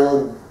the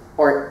world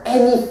or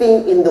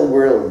anything in the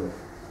world.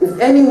 If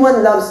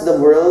anyone loves the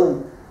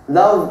world,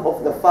 love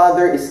of the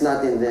Father is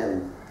not in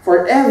them.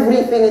 For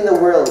everything in the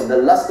world, the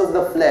lust of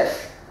the flesh,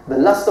 the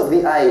lust of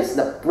the eyes,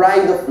 the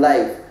pride of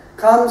life,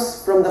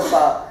 comes from the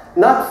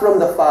not from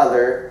the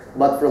Father,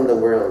 but from the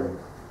world.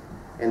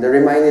 And the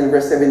reminder in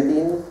verse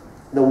 17,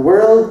 the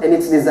world and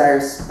its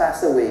desires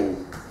pass away,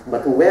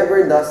 but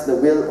whoever does the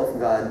will of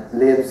God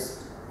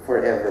lives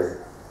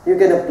forever. You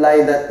can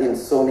apply that in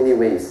so many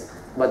ways.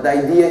 But the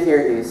idea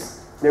here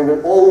is, there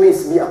will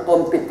always be a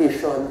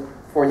competition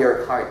for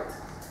your heart.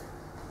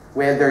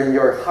 Whether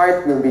your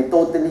heart will be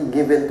totally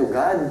given to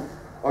God,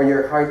 or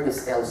your heart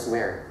is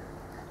elsewhere.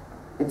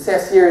 It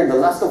says here, the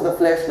lust of the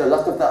flesh, the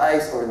lust of the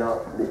eyes, or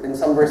in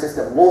some verses,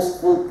 the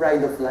boastful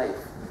pride of life.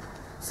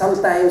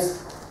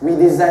 Sometimes, we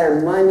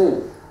desire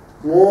money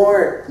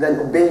more than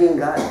obeying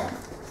God.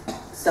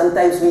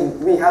 Sometimes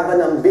we have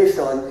an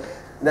ambition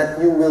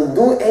that you will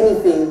do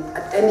anything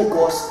at any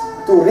cost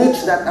to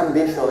reach that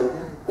ambition,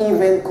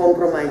 even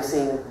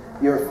compromising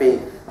your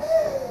faith.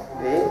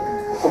 Okay?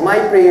 So my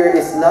prayer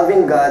is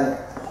loving God.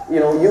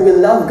 You will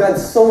love God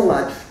so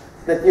much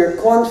that your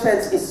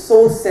conscience is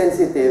so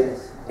sensitive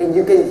and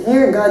you can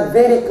hear God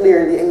very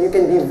clearly and you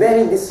can be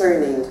very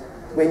discerning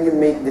when you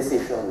make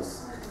decisions.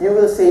 You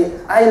will say,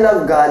 I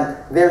love God,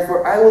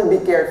 therefore I will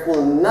be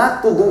careful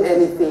not to do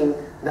anything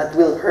that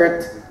will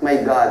hurt my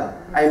God.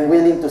 I'm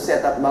willing to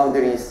set up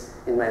boundaries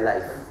in my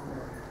life.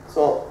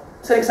 So,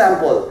 as an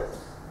example,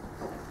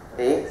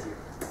 okay,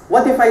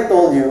 what if I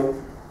told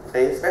you,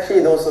 okay, especially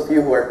those of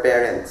you who are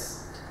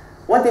parents,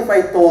 what if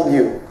I told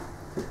you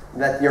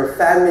that your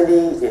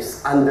family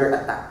is under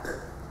attack?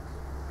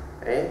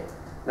 Okay?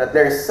 That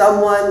there is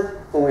someone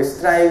who is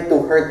trying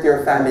to hurt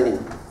your family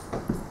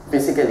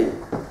physically.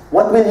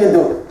 What will you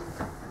do?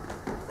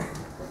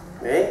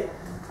 Okay?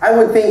 I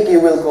would think you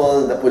will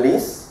call the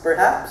police,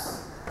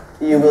 perhaps.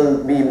 You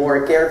will be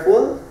more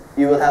careful.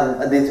 You will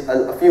have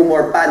a few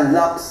more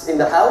padlocks in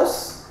the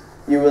house.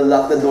 You will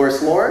lock the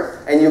doors more.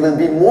 And you will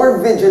be more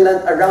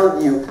vigilant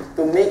around you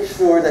to make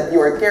sure that you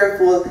are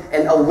careful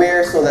and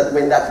aware so that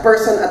when that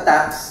person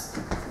attacks,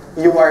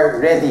 you are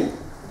ready.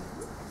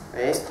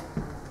 Okay?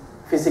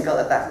 Physical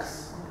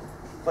attacks.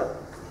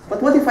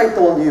 But what if I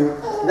told you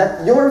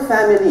that your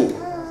family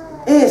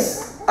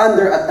is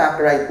under attack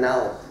right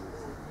now?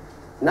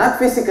 Not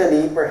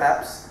physically,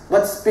 perhaps,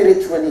 but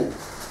spiritually.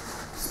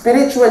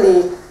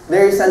 Spiritually,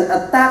 there is an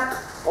attack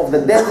of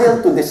the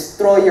devil to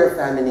destroy your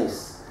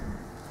families.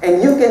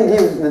 And you can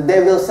give the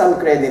devil some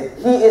credit.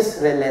 He is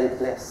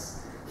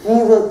relentless.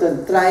 He will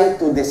try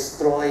to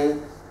destroy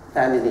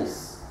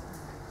families.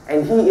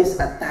 And he is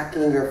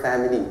attacking your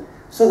family.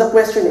 So the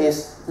question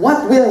is,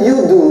 what will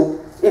you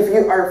do if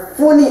you are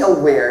fully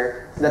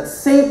aware that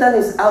Satan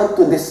is out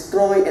to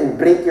destroy and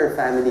break your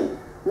family?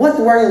 What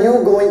are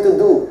you going to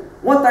do?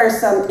 What are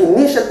some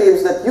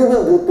initiatives that you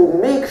will do to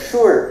make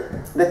sure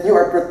that you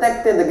are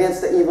protected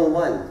against the evil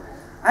one?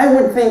 I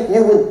would think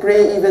you would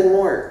pray even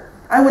more.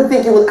 I would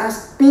think you will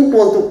ask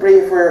people to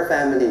pray for your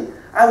family.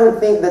 I would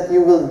think that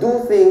you will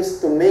do things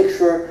to make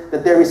sure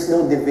that there is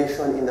no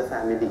division in the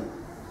family.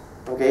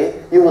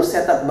 Okay? You will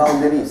set up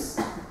boundaries.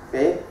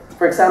 Okay?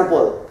 For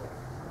example,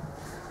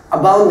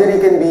 a boundary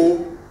can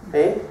be,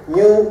 okay,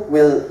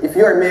 if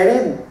you are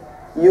married,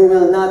 you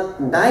will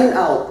not dine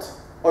out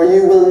or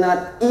you will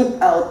not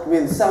eat out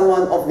with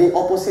someone of the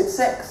opposite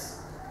sex.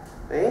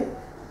 Okay?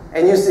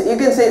 And you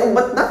can say, oh,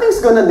 but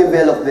nothing's going to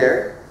develop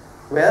there.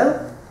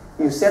 Well,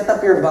 you set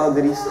up your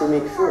boundaries to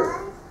make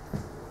sure.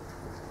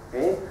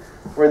 Okay?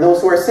 For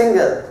those who are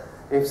single,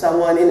 if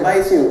someone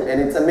invites you and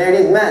it's a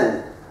married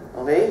man,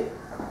 okay,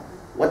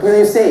 what will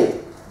you say?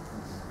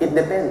 It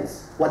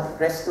depends. What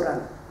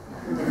restaurant?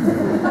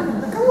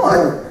 Come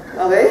on.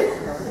 Okay?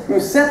 You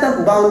set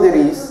up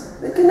boundaries,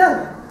 they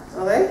cannot.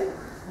 Okay?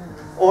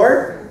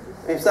 Or,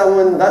 if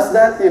someone does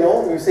that,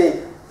 you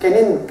say,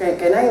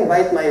 can I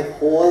invite my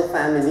whole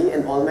family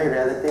and all my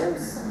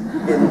relatives?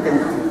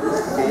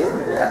 Okay?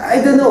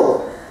 I don't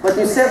know. But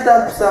you set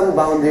up some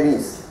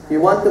boundaries.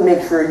 You want to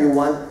make sure you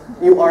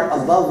are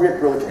above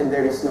reproach and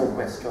there is no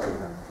question.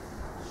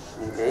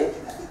 Okay?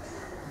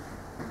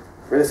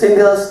 For the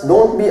singles,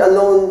 don't be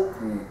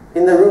alone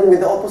in the room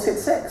with the opposite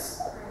sex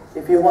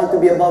if you want to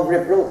be above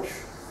reproach.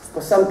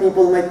 Because some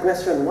people might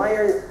question, why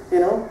are,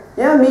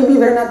 yeah, maybe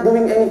they're not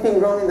doing anything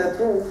wrong in that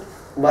room,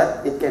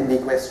 but it can be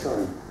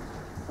questioned.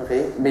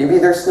 Okay? Maybe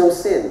there's no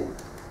sin.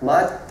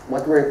 But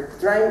what we're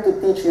trying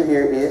to teach you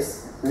here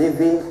is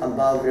living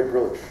above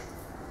reproach.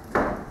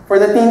 For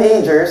the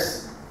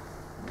teenagers,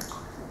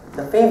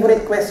 the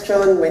favorite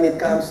question when it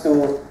comes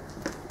to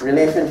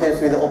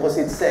relationships with the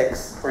opposite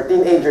sex for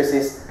teenagers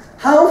is,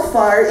 how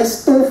far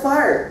is too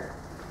far?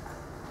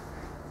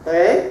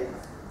 Okay?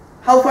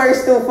 How far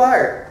is too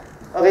far?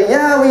 Okay,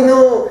 yeah, we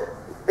know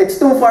it's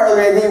too far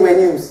already when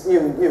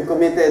you've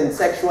committed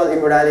sexual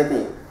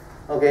immorality.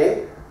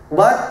 Okay?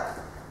 But,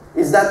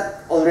 is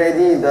that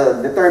already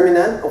the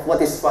determinant of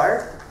what is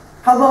far?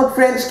 How about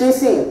French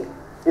kissing?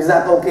 Is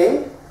that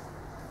okay?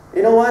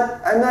 You know what?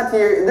 I'm not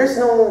here. There's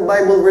no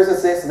Bible verse that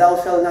says, thou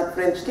shalt not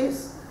French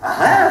kiss.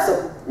 Aha!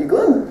 So, you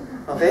good?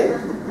 Okay?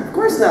 Of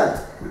course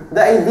not.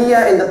 The idea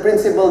and the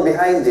principle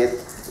behind it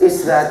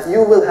is that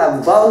you will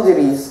have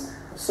boundaries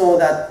so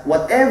that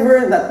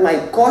whatever that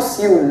might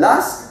cause you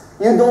lust,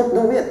 you don't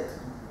do it.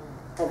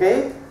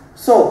 Okay?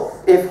 So,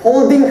 if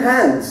holding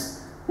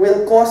hands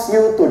will cause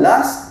you to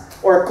lust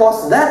or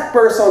cause that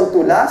person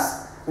to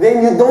lust,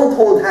 then you don't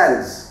hold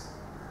hands.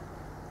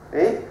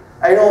 Okay?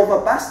 I know of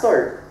a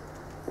pastor.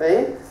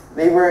 Okay?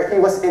 He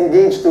was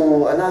engaged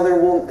to another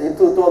woman,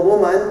 to a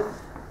woman,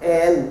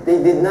 and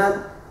they did not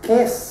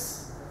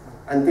kiss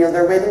until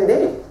their wedding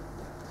day.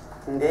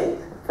 Okay?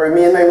 For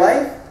me and my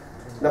wife,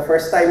 the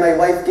first time my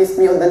wife kissed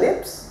me on the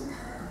lips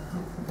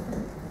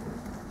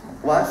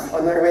was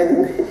on our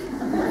wedding day.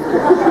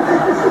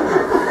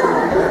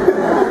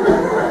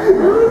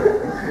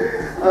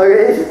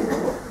 Okay?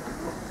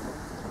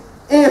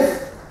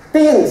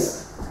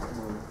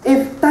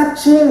 If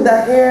touching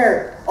the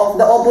hair of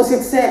the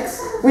opposite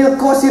sex will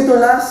cause you to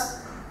lust,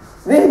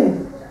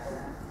 then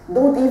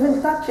don't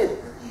even touch it.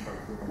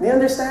 Do you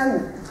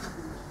understand?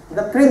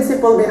 The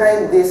principle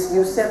behind this,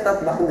 you set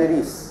up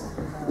boundaries.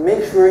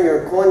 Make sure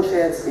your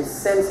conscience is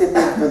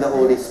sensitive to the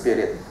Holy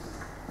Spirit.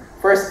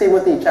 1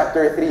 Timothy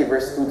chapter 3,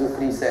 verse 2 to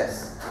 3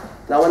 says,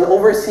 "Now an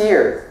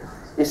overseer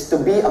is to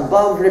be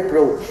above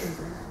reproach,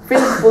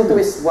 faithful to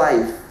his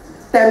wife,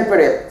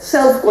 temperate,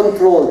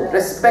 self-controlled,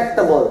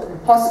 respectable,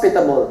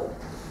 hospitable,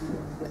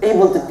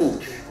 able to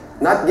teach,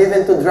 not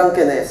given to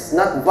drunkenness,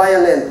 not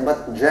violent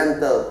but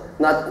gentle,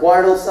 not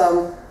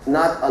quarrelsome,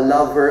 not a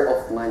lover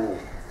of money."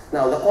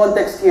 Now, the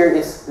context here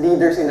is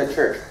leaders in the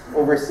church,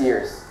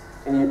 overseers.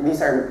 And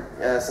these are,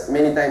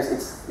 many times,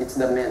 it's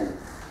the men.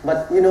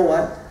 But you know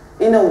what?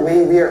 In a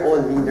way, we are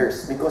all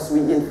leaders because we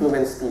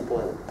influence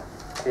people.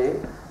 Okay?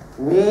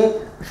 We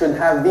should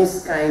have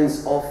these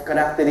kinds of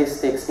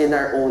characteristics in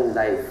our own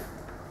life.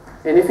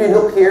 And if you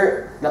look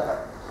here,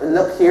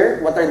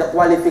 what are the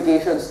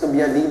qualifications to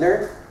be a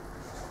leader?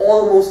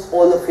 Almost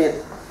all of it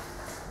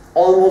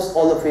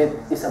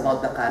is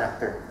about the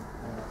character.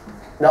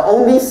 The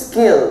only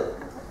skill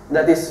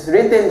that is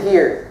written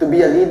here to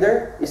be a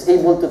leader is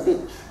able to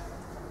teach.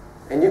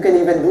 And you can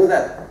even do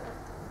that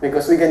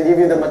because we can give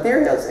you the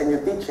materials and you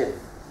teach it.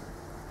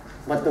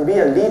 But to be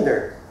a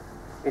leader,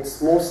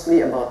 it's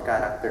mostly about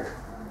character.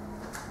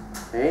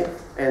 Okay?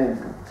 And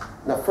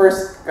the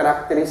first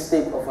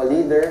characteristic of a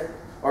leader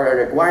or a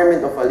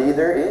requirement of a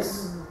leader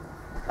is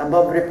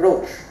above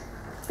reproach.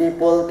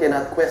 People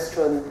cannot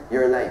question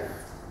your life.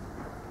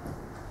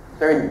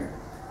 Third,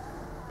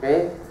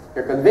 okay?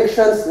 Your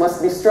convictions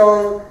must be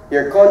strong,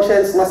 your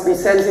conscience must be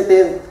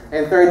sensitive,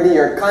 and thirdly,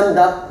 your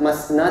conduct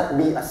must not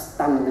be a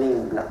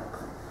stumbling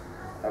block.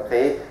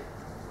 Okay?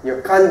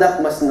 Your conduct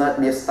must not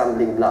be a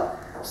stumbling block.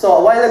 So,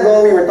 a while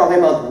ago, we were talking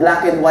about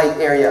black and white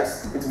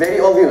areas. It's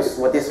very obvious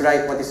what is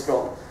right, what is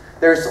wrong.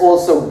 There's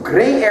also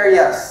gray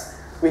areas,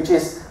 which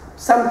is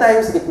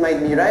sometimes it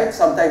might be right,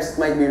 sometimes it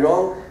might be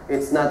wrong.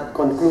 It's not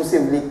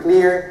conclusively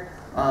clear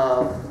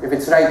if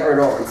it's right or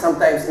wrong. And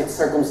sometimes it's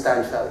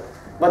circumstantial.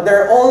 But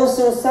there are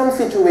also some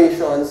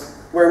situations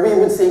where we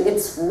would say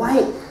it's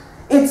white,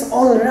 it's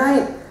all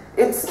right,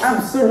 it's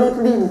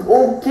absolutely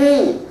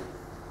okay,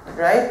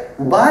 right?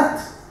 But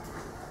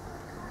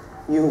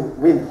you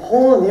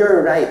withhold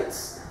your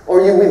rights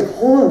or you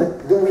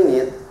withhold doing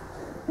it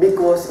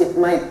because it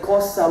might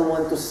cause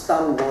someone to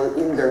stumble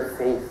in their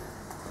faith.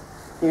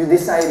 You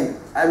decide,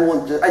 I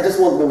just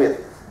won't do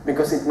it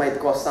because it might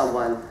cause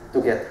someone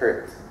to get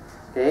hurt.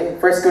 Okay?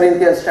 1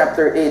 Corinthians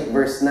chapter 8,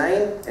 verse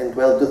 9 and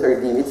 12 to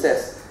 13, it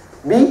says,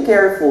 "Be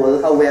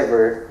careful,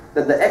 however,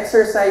 that the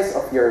exercise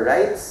of your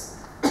rights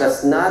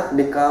does not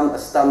become a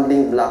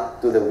stumbling block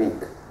to the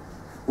weak.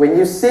 When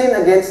you sin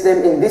against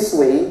them in this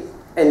way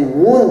and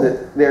wound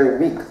their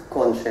weak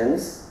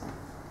conscience,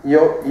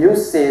 you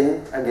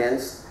sin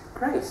against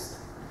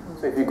Christ."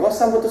 So if you cause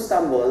someone to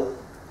stumble,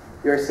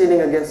 you're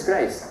sinning against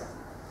Christ.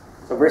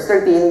 So verse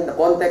 13, the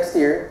context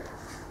here,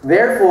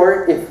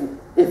 "Therefore, if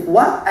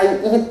what I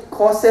eat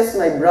causes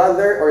my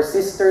brother or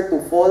sister to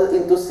fall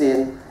into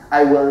sin,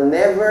 I will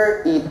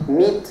never eat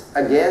meat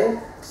again,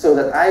 so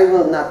that I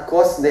will not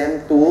cause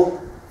them to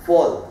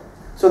fall."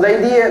 So the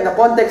idea, the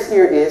context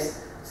here is,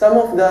 some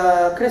of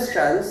the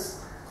Christians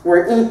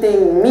were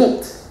eating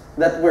meat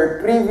that were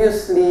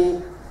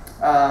previously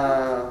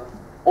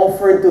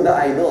offered to the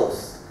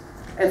idols.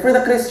 And for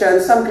the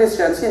Christians, some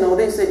Christians,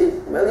 they say,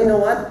 well, you know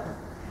what?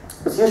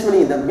 Because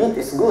usually the meat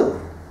is good.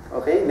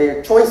 Okay?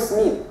 They're choice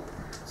meat.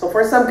 So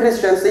for some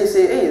Christians, they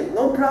say, hey,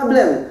 no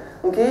problem.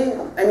 Okay?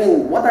 I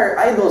mean, what are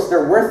idols?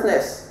 They're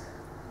worthless.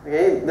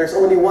 Okay? There's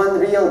only one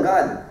real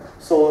God.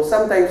 So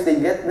sometimes they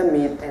get the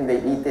meat and they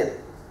eat it.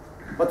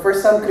 But for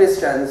some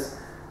Christians,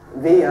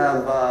 they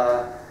have,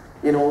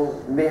 they don't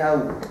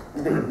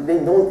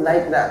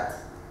like that.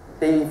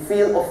 They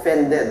feel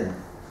offended.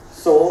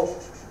 So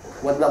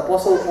what the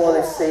Apostle Paul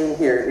is saying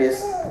here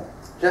is,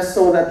 just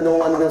so that no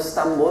one will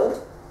stumble,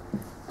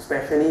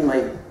 especially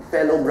my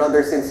fellow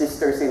brothers and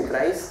sisters in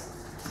Christ,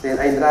 then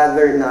I'd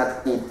rather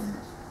not eat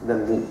the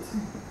meat.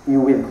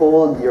 You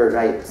withhold your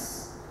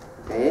rights.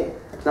 Okay?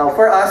 Now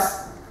for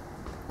us,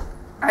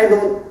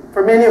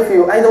 for many of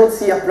you, I don't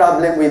see a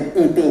problem with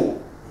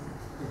eating.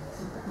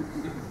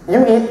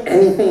 You eat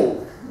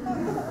anything.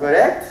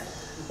 Correct?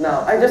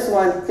 Now, I just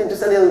want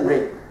just a little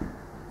break.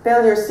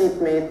 Tell your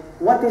seatmate,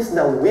 what is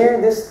the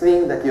weirdest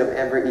thing that you have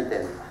ever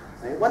eaten?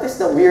 Okay? What is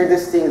the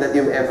weirdest thing that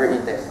you've ever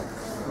eaten?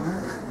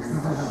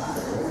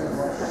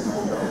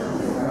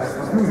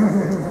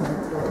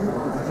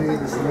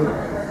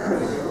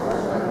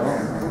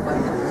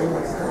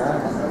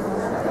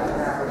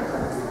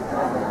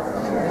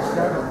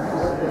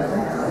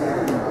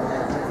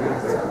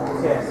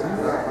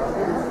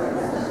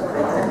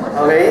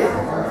 Okay?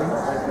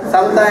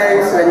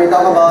 Sometimes when we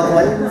talk about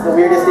what the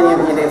weirdest thing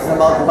you've eaten, it's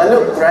about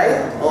balut, right?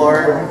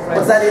 Or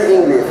what's that in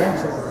English?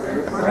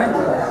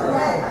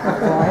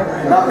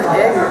 Duck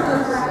egg?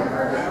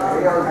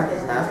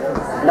 Huh?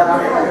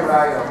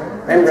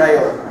 Duck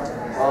embryo.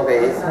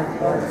 Okay.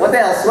 What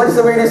else? What is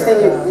the weirdest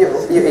thing you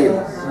eat?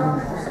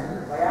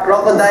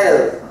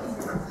 Crocodile.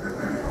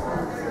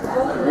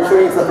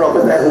 Usually it's the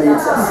crocodile who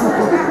eats us.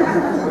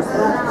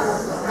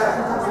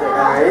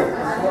 Okay.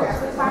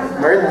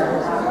 Bird?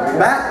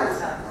 Bat?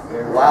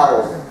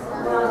 Wow.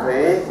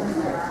 Okay.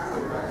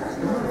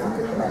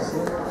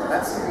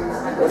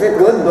 Was it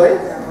good, boy?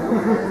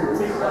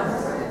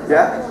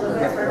 Yeah?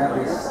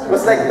 It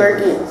was like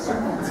turkey.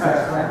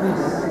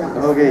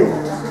 Okay.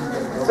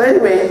 So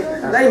anyway,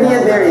 the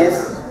idea there is,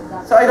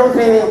 so I don't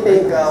really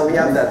think we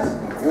have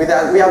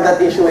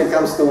that issue when it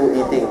comes to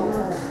eating.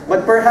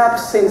 But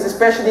perhaps since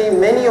especially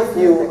many of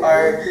you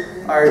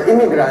are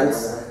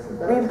immigrants,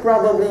 we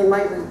probably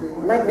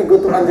might be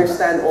good to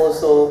understand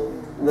also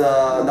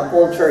the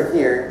culture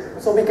here,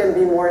 so we can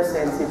be more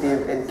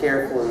sensitive and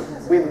careful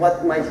with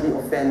what might be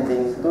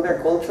offending to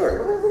their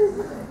culture.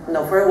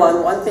 Now, for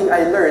one thing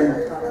I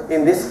learned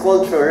in this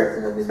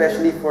culture,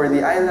 especially for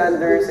the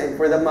islanders and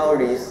for the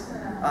Maoris,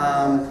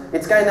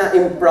 it's kind of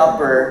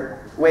improper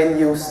when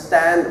you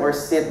stand or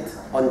sit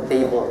on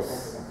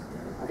tables,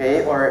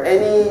 okay, or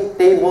any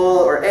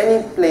table or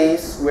any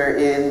place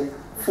wherein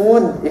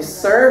food is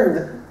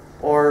served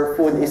or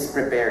food is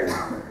prepared.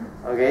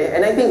 Okay,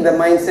 and I think the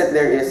mindset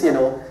there is,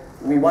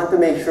 we want to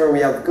make sure we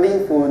have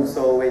clean food.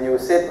 So when you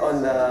sit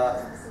on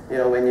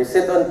when you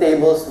sit on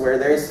tables where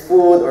there is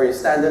food, or you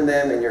stand on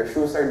them and your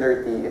shoes are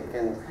dirty, it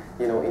can,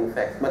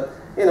 infect. But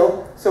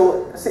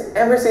so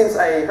ever since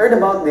I heard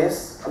about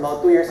this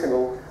about 2 years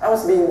ago, I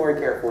was being more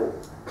careful.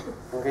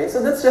 Okay,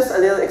 so that's just a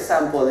little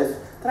example of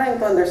trying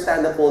to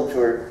understand the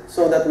culture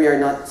so that we are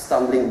not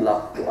stumbling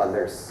block to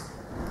others.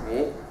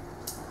 Okay,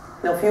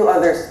 now a few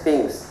other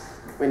things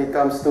when it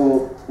comes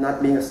to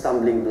not being a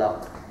stumbling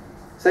block.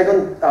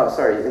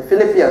 In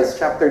Philippians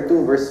chapter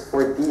 2, verse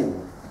 14.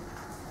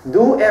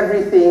 Do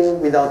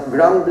everything without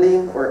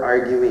grumbling or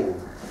arguing,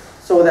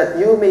 so that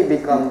you may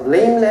become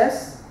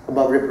blameless,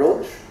 above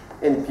reproach,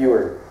 and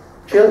pure,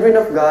 children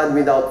of God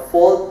without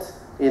fault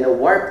in a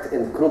warped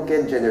and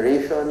crooked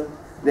generation.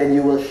 Then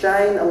you will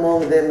shine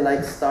among them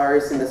like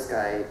stars in the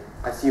sky,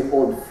 as you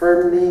hold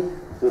firmly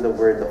to the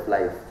word of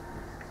life.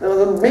 Now,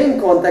 the main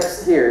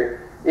context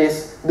here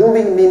is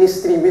doing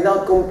ministry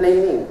without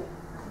complaining.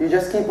 You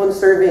just keep on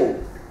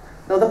serving.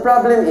 Now the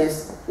problem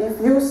is, if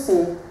you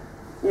see,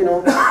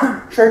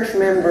 church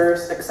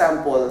members,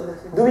 example,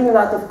 doing a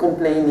lot of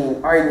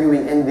complaining,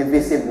 arguing, and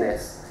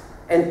divisiveness,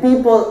 and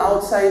people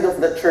outside of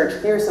the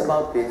church hears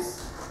about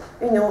this,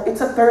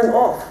 it's a turn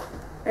off.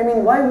 I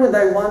mean, why would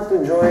I want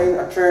to join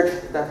a church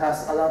that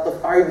has a lot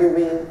of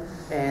arguing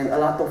and a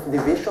lot of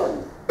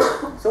division?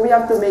 So we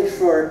have to make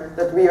sure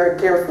that we are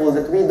careful,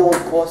 that we don't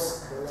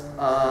cause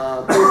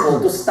people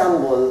to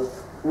stumble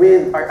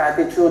with our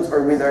attitudes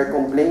or with our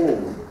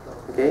complaining.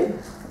 Okay?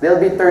 They'll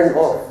be turned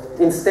off.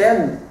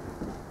 Instead,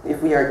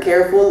 if we are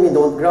careful, we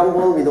don't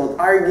grumble, we don't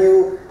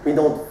argue, we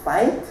don't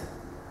fight,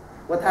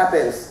 what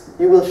happens?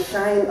 You will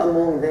shine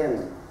among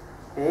them.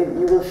 Okay?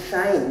 You will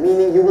shine,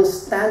 meaning you will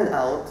stand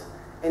out,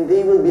 and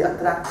they will be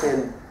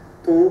attracted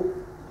to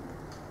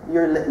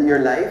your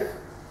life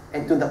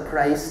and to the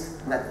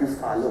Christ that you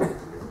follow.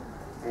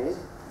 Okay?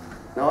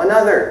 Now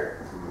another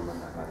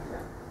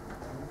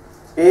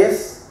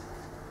is,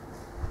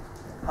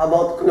 how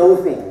about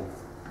clothing?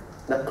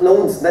 The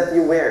clothes that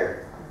you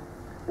wear.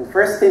 In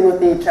 1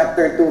 Timothy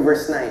chapter 2,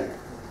 verse 9.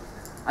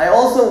 I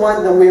also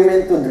want the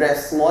women to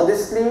dress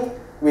modestly,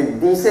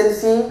 with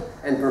decency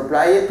and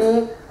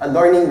propriety,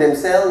 adorning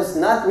themselves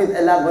not with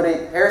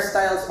elaborate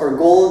hairstyles or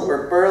gold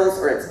or pearls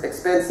or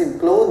expensive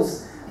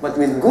clothes, but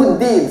with good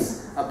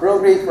deeds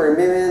appropriate for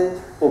women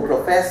who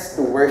profess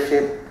to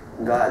worship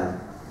God.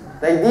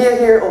 The idea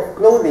here of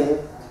clothing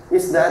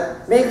is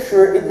that make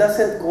sure it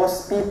doesn't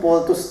cause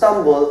people to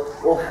stumble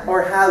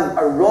or have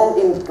a wrong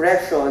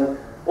impression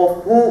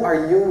of who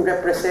are you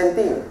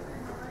representing.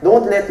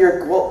 Don't let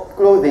your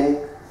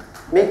clothing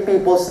make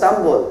people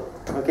stumble.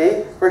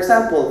 Okay? For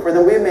example, for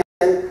the women,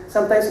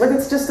 sometimes, but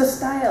it's just a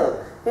style.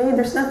 Okay?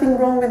 There's nothing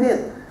wrong with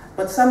it.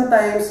 But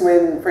sometimes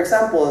when, for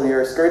example,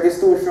 your skirt is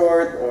too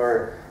short,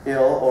 or,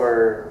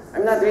 or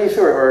I'm not really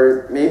sure,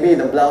 or maybe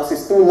the blouse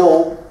is too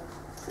low,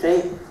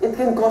 okay? It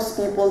can cause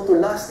people to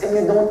lust and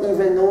you don't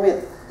even know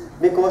it,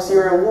 because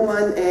you're a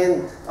woman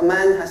and a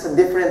man has a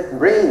different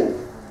brain.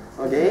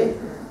 Okay?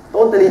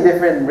 Totally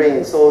different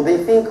brain. So they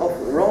think of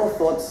wrong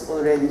thoughts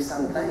already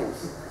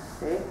sometimes.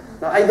 Okay?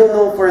 Now, I don't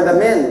know for the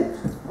men.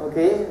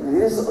 Okay?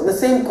 This is the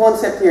same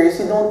concept here is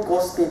you don't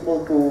cause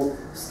people to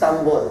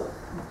stumble.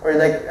 or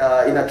like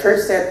in a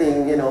church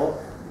setting, you know,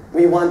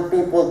 we want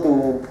to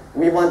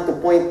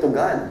point to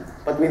God.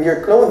 But with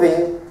your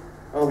clothing,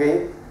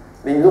 okay,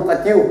 they look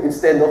at you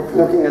instead of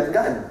looking at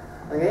God.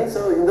 Okay,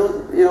 so you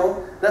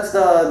know, that's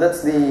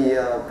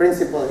the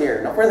principle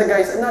here. Now for the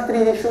guys, I'm not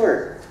really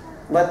sure,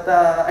 but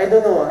I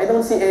don't know. I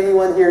don't see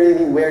anyone here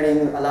really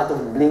wearing a lot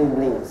of bling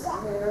blings.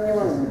 You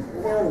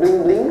know,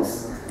 bling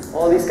blings,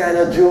 all these kind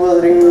of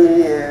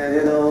jewelry, and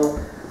you know,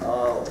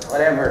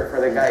 whatever for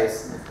the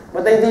guys.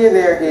 But the idea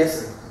there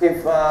is,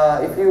 if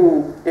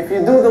you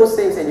do those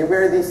things and you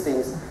wear these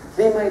things,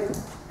 they might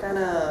kind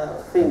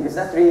of think, is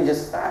that really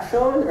just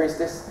fashion, or is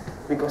this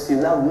because you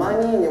love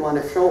money and you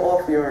want to show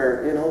off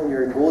your, you know,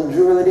 your gold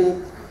jewelry?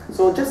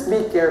 So just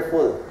be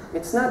careful.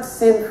 It's not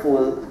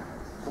sinful,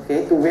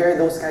 okay, to wear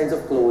those kinds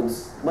of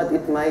clothes, but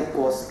it might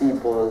cause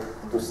people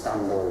to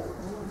stumble.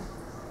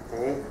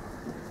 Okay?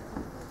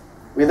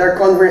 With our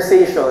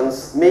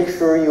conversations, make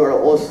sure you are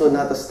also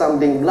not a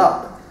stumbling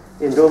block.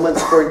 In Romans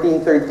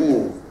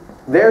 14:13,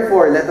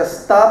 therefore, let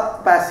us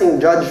stop passing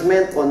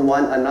judgment on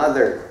one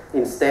another.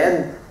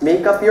 Instead,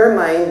 make up your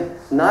mind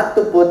not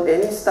to put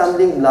any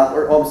stumbling block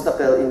or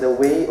obstacle in the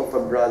way of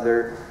a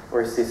brother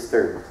or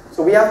sister.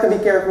 So we have to be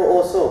careful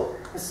also,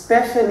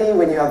 especially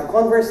when you have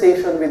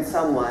conversation with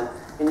someone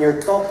and you're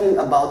talking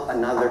about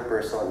another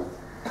person.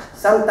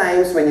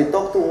 Sometimes when you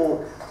talk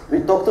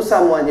to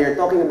someone, you're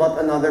talking about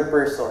another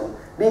person,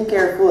 be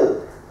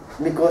careful,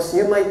 because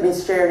you might be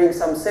sharing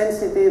some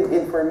sensitive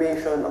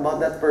information about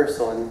that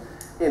person,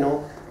 you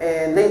know,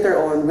 and later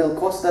on will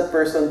cause that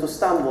person to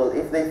stumble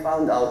if they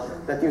found out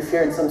that you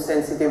shared some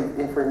sensitive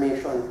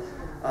information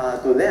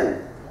to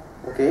them.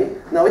 Okay?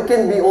 Now it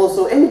can be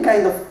also any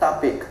kind of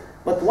topic,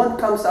 but what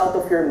comes out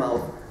of your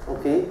mouth,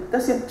 okay,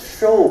 does it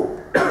show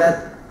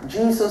that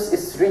Jesus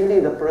is really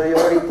the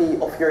priority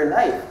of your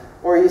life,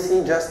 or is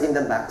he just in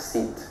the back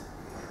seat?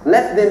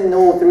 Let them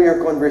know through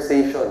your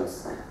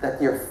conversations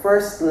that your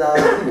first love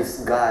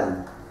is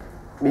God.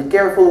 Be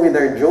careful with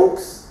our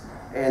jokes,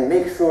 and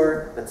make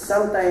sure that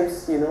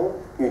sometimes, you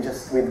know, you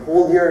just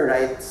withhold your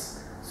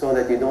rights so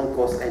that you don't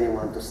cause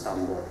anyone to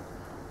stumble.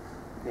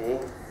 Okay?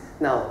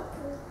 Now,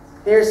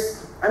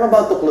 I'm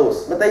about to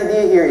close, but the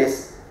idea here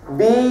is,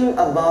 being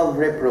above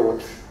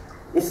reproach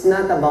is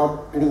not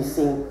about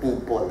pleasing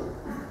people.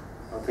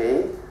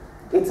 Okay?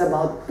 It's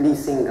about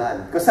pleasing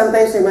God. Because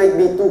sometimes you might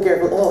be too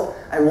careful. Oh,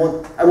 I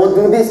won't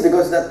do this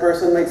because that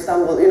person might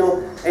stumble, you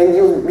know, and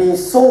you'll be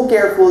so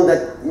careful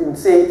that you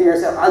say to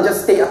yourself, I'll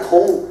just stay at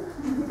home.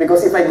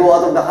 Because if I go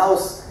out of the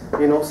house,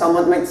 you know,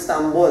 someone might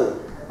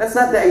stumble. That's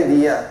not the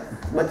idea.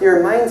 But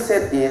your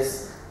mindset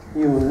is,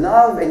 you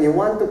love and you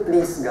want to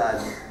please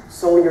God.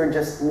 So you're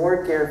just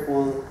more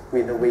careful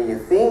with the way you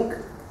think,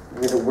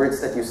 with the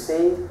words that you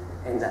say,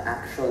 and the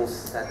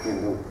actions that you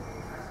do.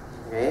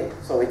 Okay?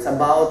 So it's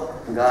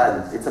about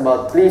God. It's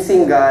about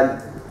pleasing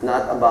God,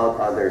 not about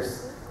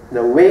others.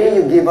 The way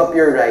you give up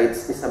your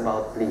rights is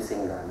about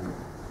pleasing God.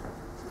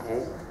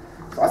 Okay?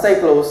 So as I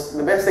close,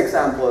 the best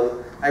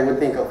example I would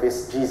think of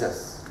is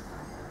Jesus.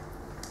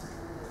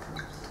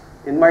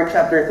 In Mark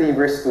chapter 3,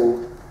 verse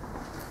 2,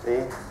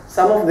 okay,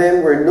 some of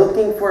them were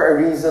looking for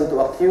a reason to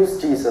accuse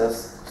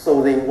Jesus,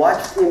 so they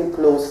watched him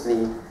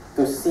closely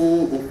to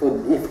see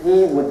if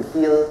he would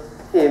heal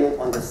him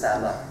on the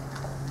Sabbath.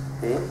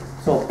 Okay?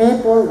 So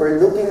people were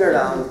looking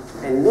around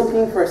and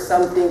looking for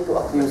something to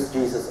accuse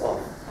Jesus of.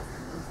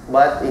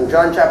 But in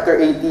John chapter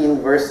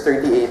 18, verse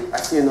 38,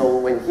 as you know,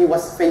 when he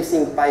was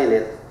facing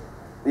Pilate,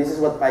 this is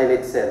what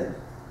Pilate said.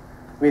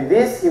 With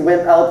this, he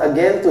went out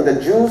again to the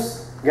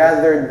Jews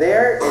gathered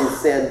there and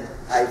said,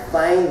 I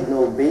find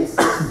no basis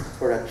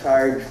for a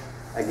charge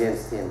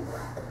against him.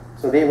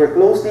 So they were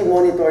closely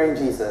monitoring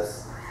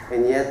Jesus,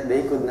 and yet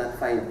they could not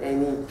find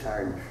any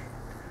charge.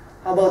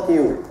 How about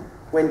you?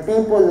 When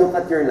people look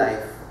at your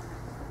life,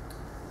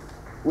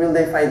 will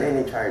they find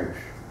any charge?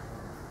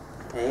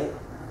 Okay?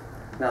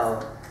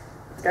 Now,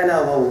 it's kind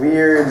of a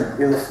weird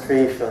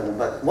illustration,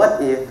 but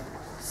what if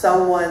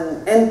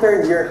someone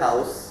entered your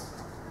house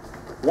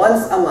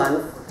once a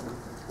month?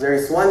 There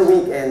is one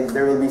weekend,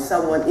 there will be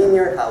someone in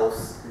your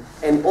house,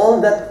 and all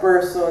that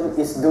person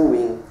is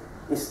doing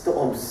is to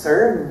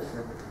observe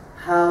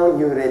how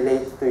you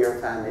relate to your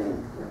family.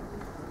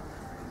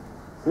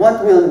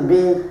 What will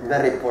be the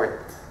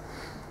report?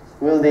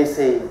 Will they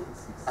say,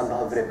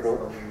 above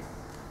reproach?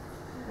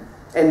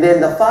 And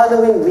then the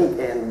following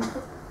weekend,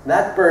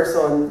 that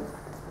person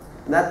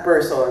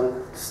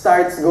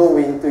starts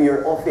going to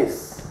your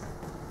office.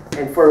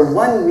 And for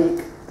 1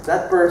 week,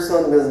 that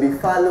person will be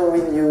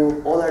following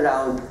you all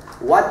around,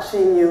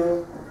 watching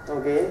you,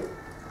 okay?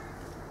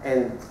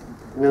 And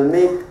will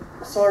make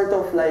sort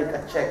of like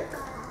a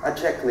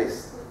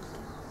checklist.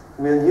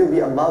 Will you be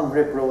above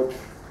reproach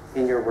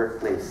in your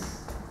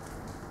workplace?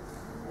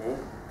 Okay?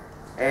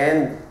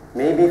 And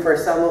maybe for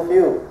some of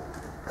you,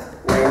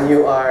 when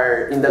you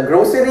are in the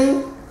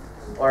grocery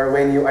or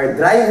when you are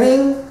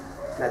driving,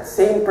 that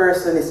same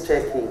person is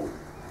checking,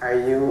 are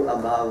you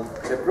above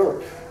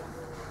reproach?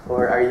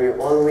 Or are you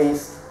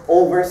always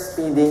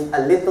overspeeding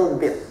a little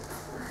bit?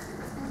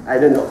 I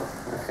don't know.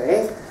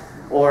 Okay?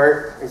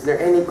 Or is there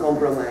any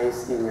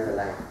compromise in your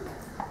life?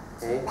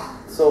 Okay?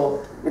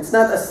 So, it's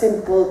not a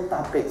simple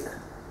topic.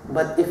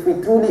 But if we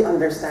truly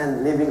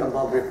understand living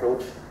above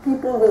reproach,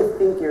 people will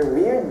think you're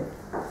weird.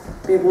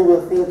 People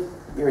will think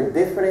you're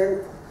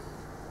different.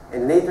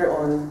 And later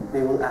on,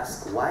 they will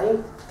ask why.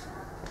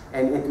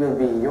 And it will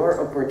be your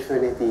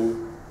opportunity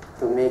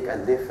to make a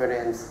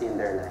difference in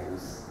their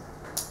lives.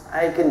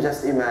 I can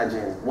just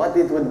imagine what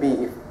it would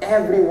be if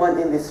everyone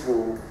in this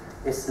room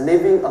is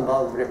living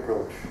above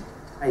reproach.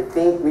 I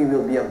think we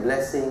will be a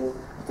blessing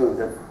to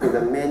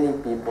the many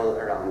people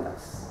around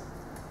us.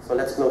 So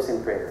let's close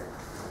in prayer.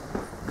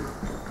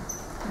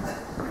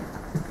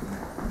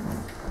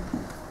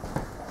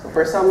 So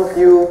for some of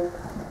you,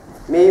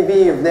 maybe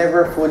you've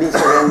never fully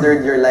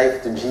surrendered your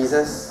life to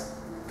Jesus.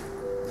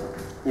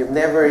 You've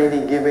never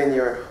really given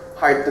your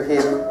heart to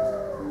Him.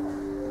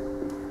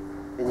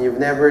 And you've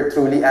never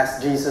truly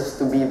asked Jesus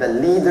to be the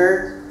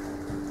leader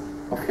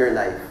of your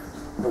life.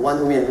 The one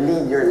who will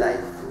lead your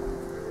life.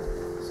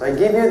 So I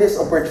give you this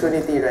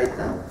opportunity right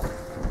now.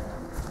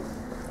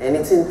 And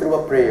it's in through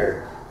a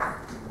prayer.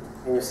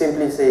 And you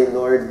simply say,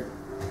 Lord,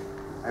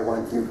 I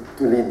want you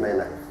to lead my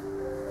life.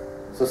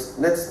 So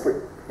let's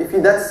pray. If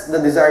that's the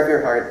desire of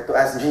your heart, to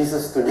ask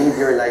Jesus to lead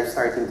your life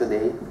starting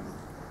today,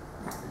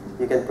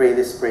 you can pray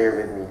this prayer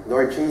with me.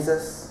 Lord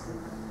Jesus,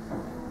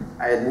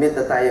 I admit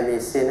that I am a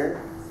sinner.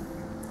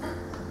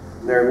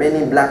 There are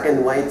many black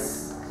and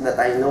whites that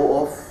I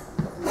know of,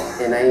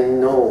 and I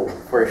know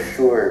for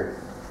sure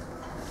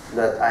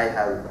that I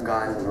have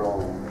gone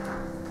wrong.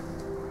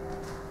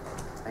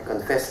 I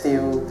confess to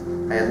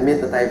you, I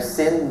admit that I've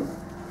sinned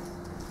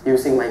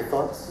using my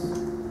thoughts.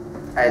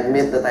 I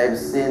admit that I've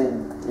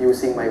sinned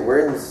using my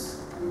words.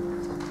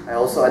 I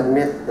also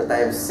admit that I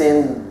have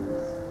sinned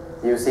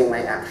using my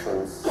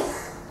actions.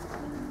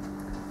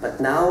 But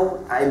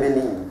now I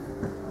believe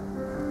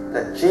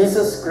that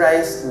Jesus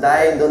Christ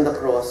died on the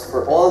cross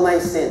for all my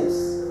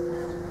sins.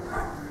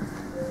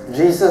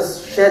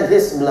 Jesus shed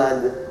His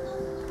blood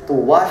to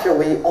wash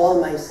away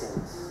all my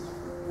sins.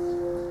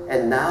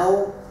 And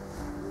now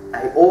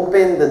I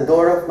open the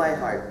door of my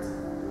heart.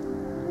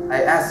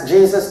 I ask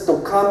Jesus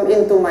to come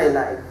into my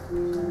life.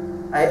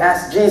 I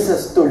ask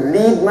Jesus to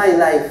lead my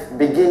life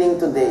beginning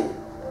today.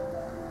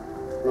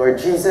 Lord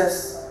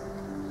Jesus,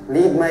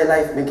 lead my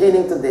life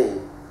beginning today.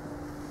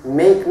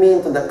 Make me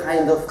into the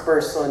kind of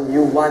person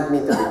you want me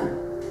to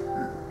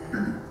be.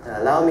 And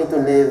allow me to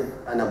live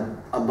an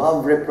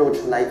above reproach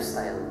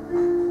lifestyle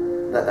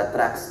that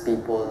attracts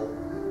people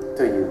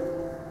to you.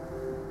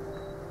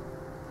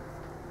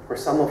 For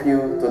some of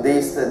you, today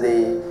is the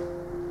day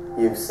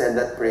you've said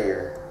that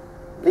prayer.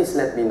 Please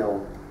let me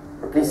know.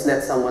 Or please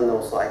let someone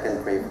know so I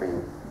can pray for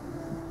you.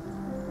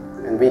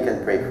 And we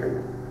can pray for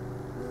you.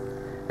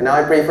 And now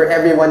I pray for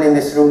everyone in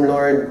this room,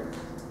 Lord,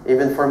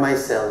 even for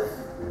myself.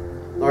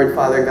 Lord,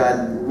 Father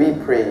God, we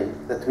pray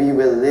that we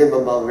will live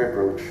above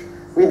reproach.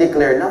 We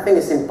declare nothing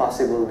is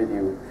impossible with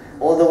you.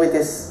 Although it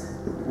is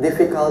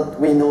difficult,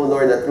 we know,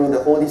 Lord, that through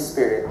the Holy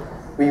Spirit,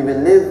 we will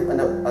live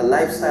a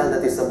lifestyle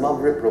that is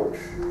above reproach.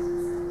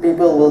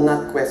 People will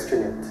not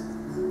question it.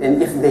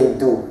 And if they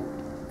do,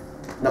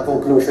 the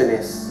conclusion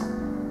is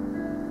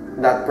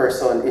that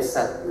person is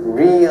a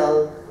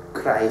real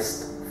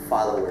Christ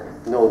follower,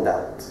 no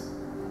doubt.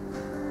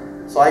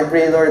 So I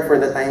pray, Lord, for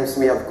the times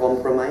we have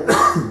compromised.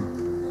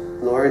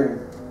 Lord,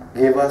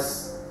 give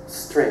us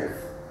strength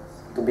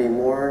to be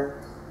more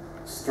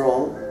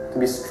strong, to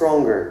be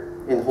stronger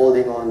in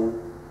holding on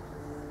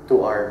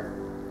to our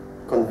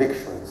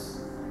convictions.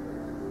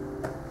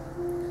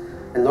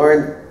 And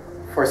Lord,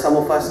 for some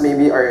of us,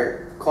 maybe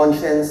our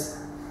conscience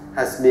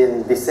has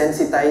been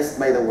desensitized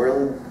by the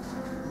world.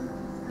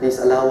 Please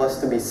allow us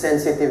to be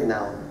sensitive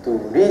now to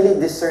really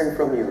discern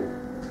from you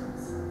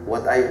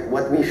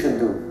what we should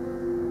do,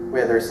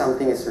 whether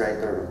something is right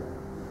or wrong.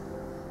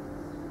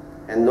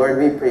 And Lord,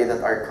 we pray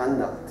that our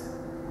conduct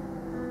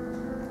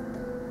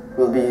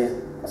will be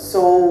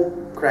so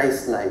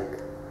Christ-like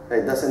that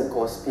it doesn't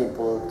cause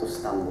people to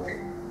stumble.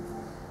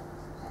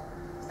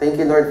 Thank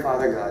you, Lord,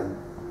 Father God.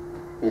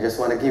 We just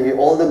want to give you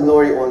all the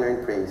glory, honor,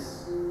 and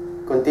praise.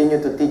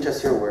 Continue to teach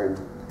us your word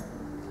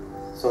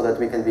so that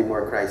we can be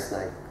more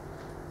Christ-like.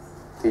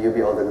 To you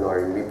be all the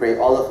glory. We pray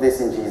all of this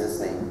in Jesus'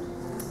 name.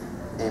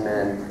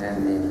 Amen and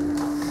amen.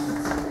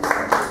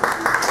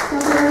 So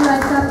we will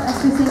rise up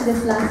as we sing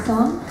this last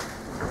song.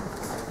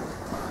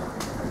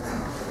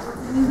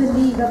 We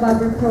believe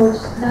above reproach,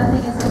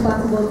 nothing is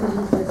impossible to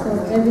Jesus. So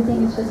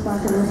everything is just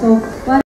possible. So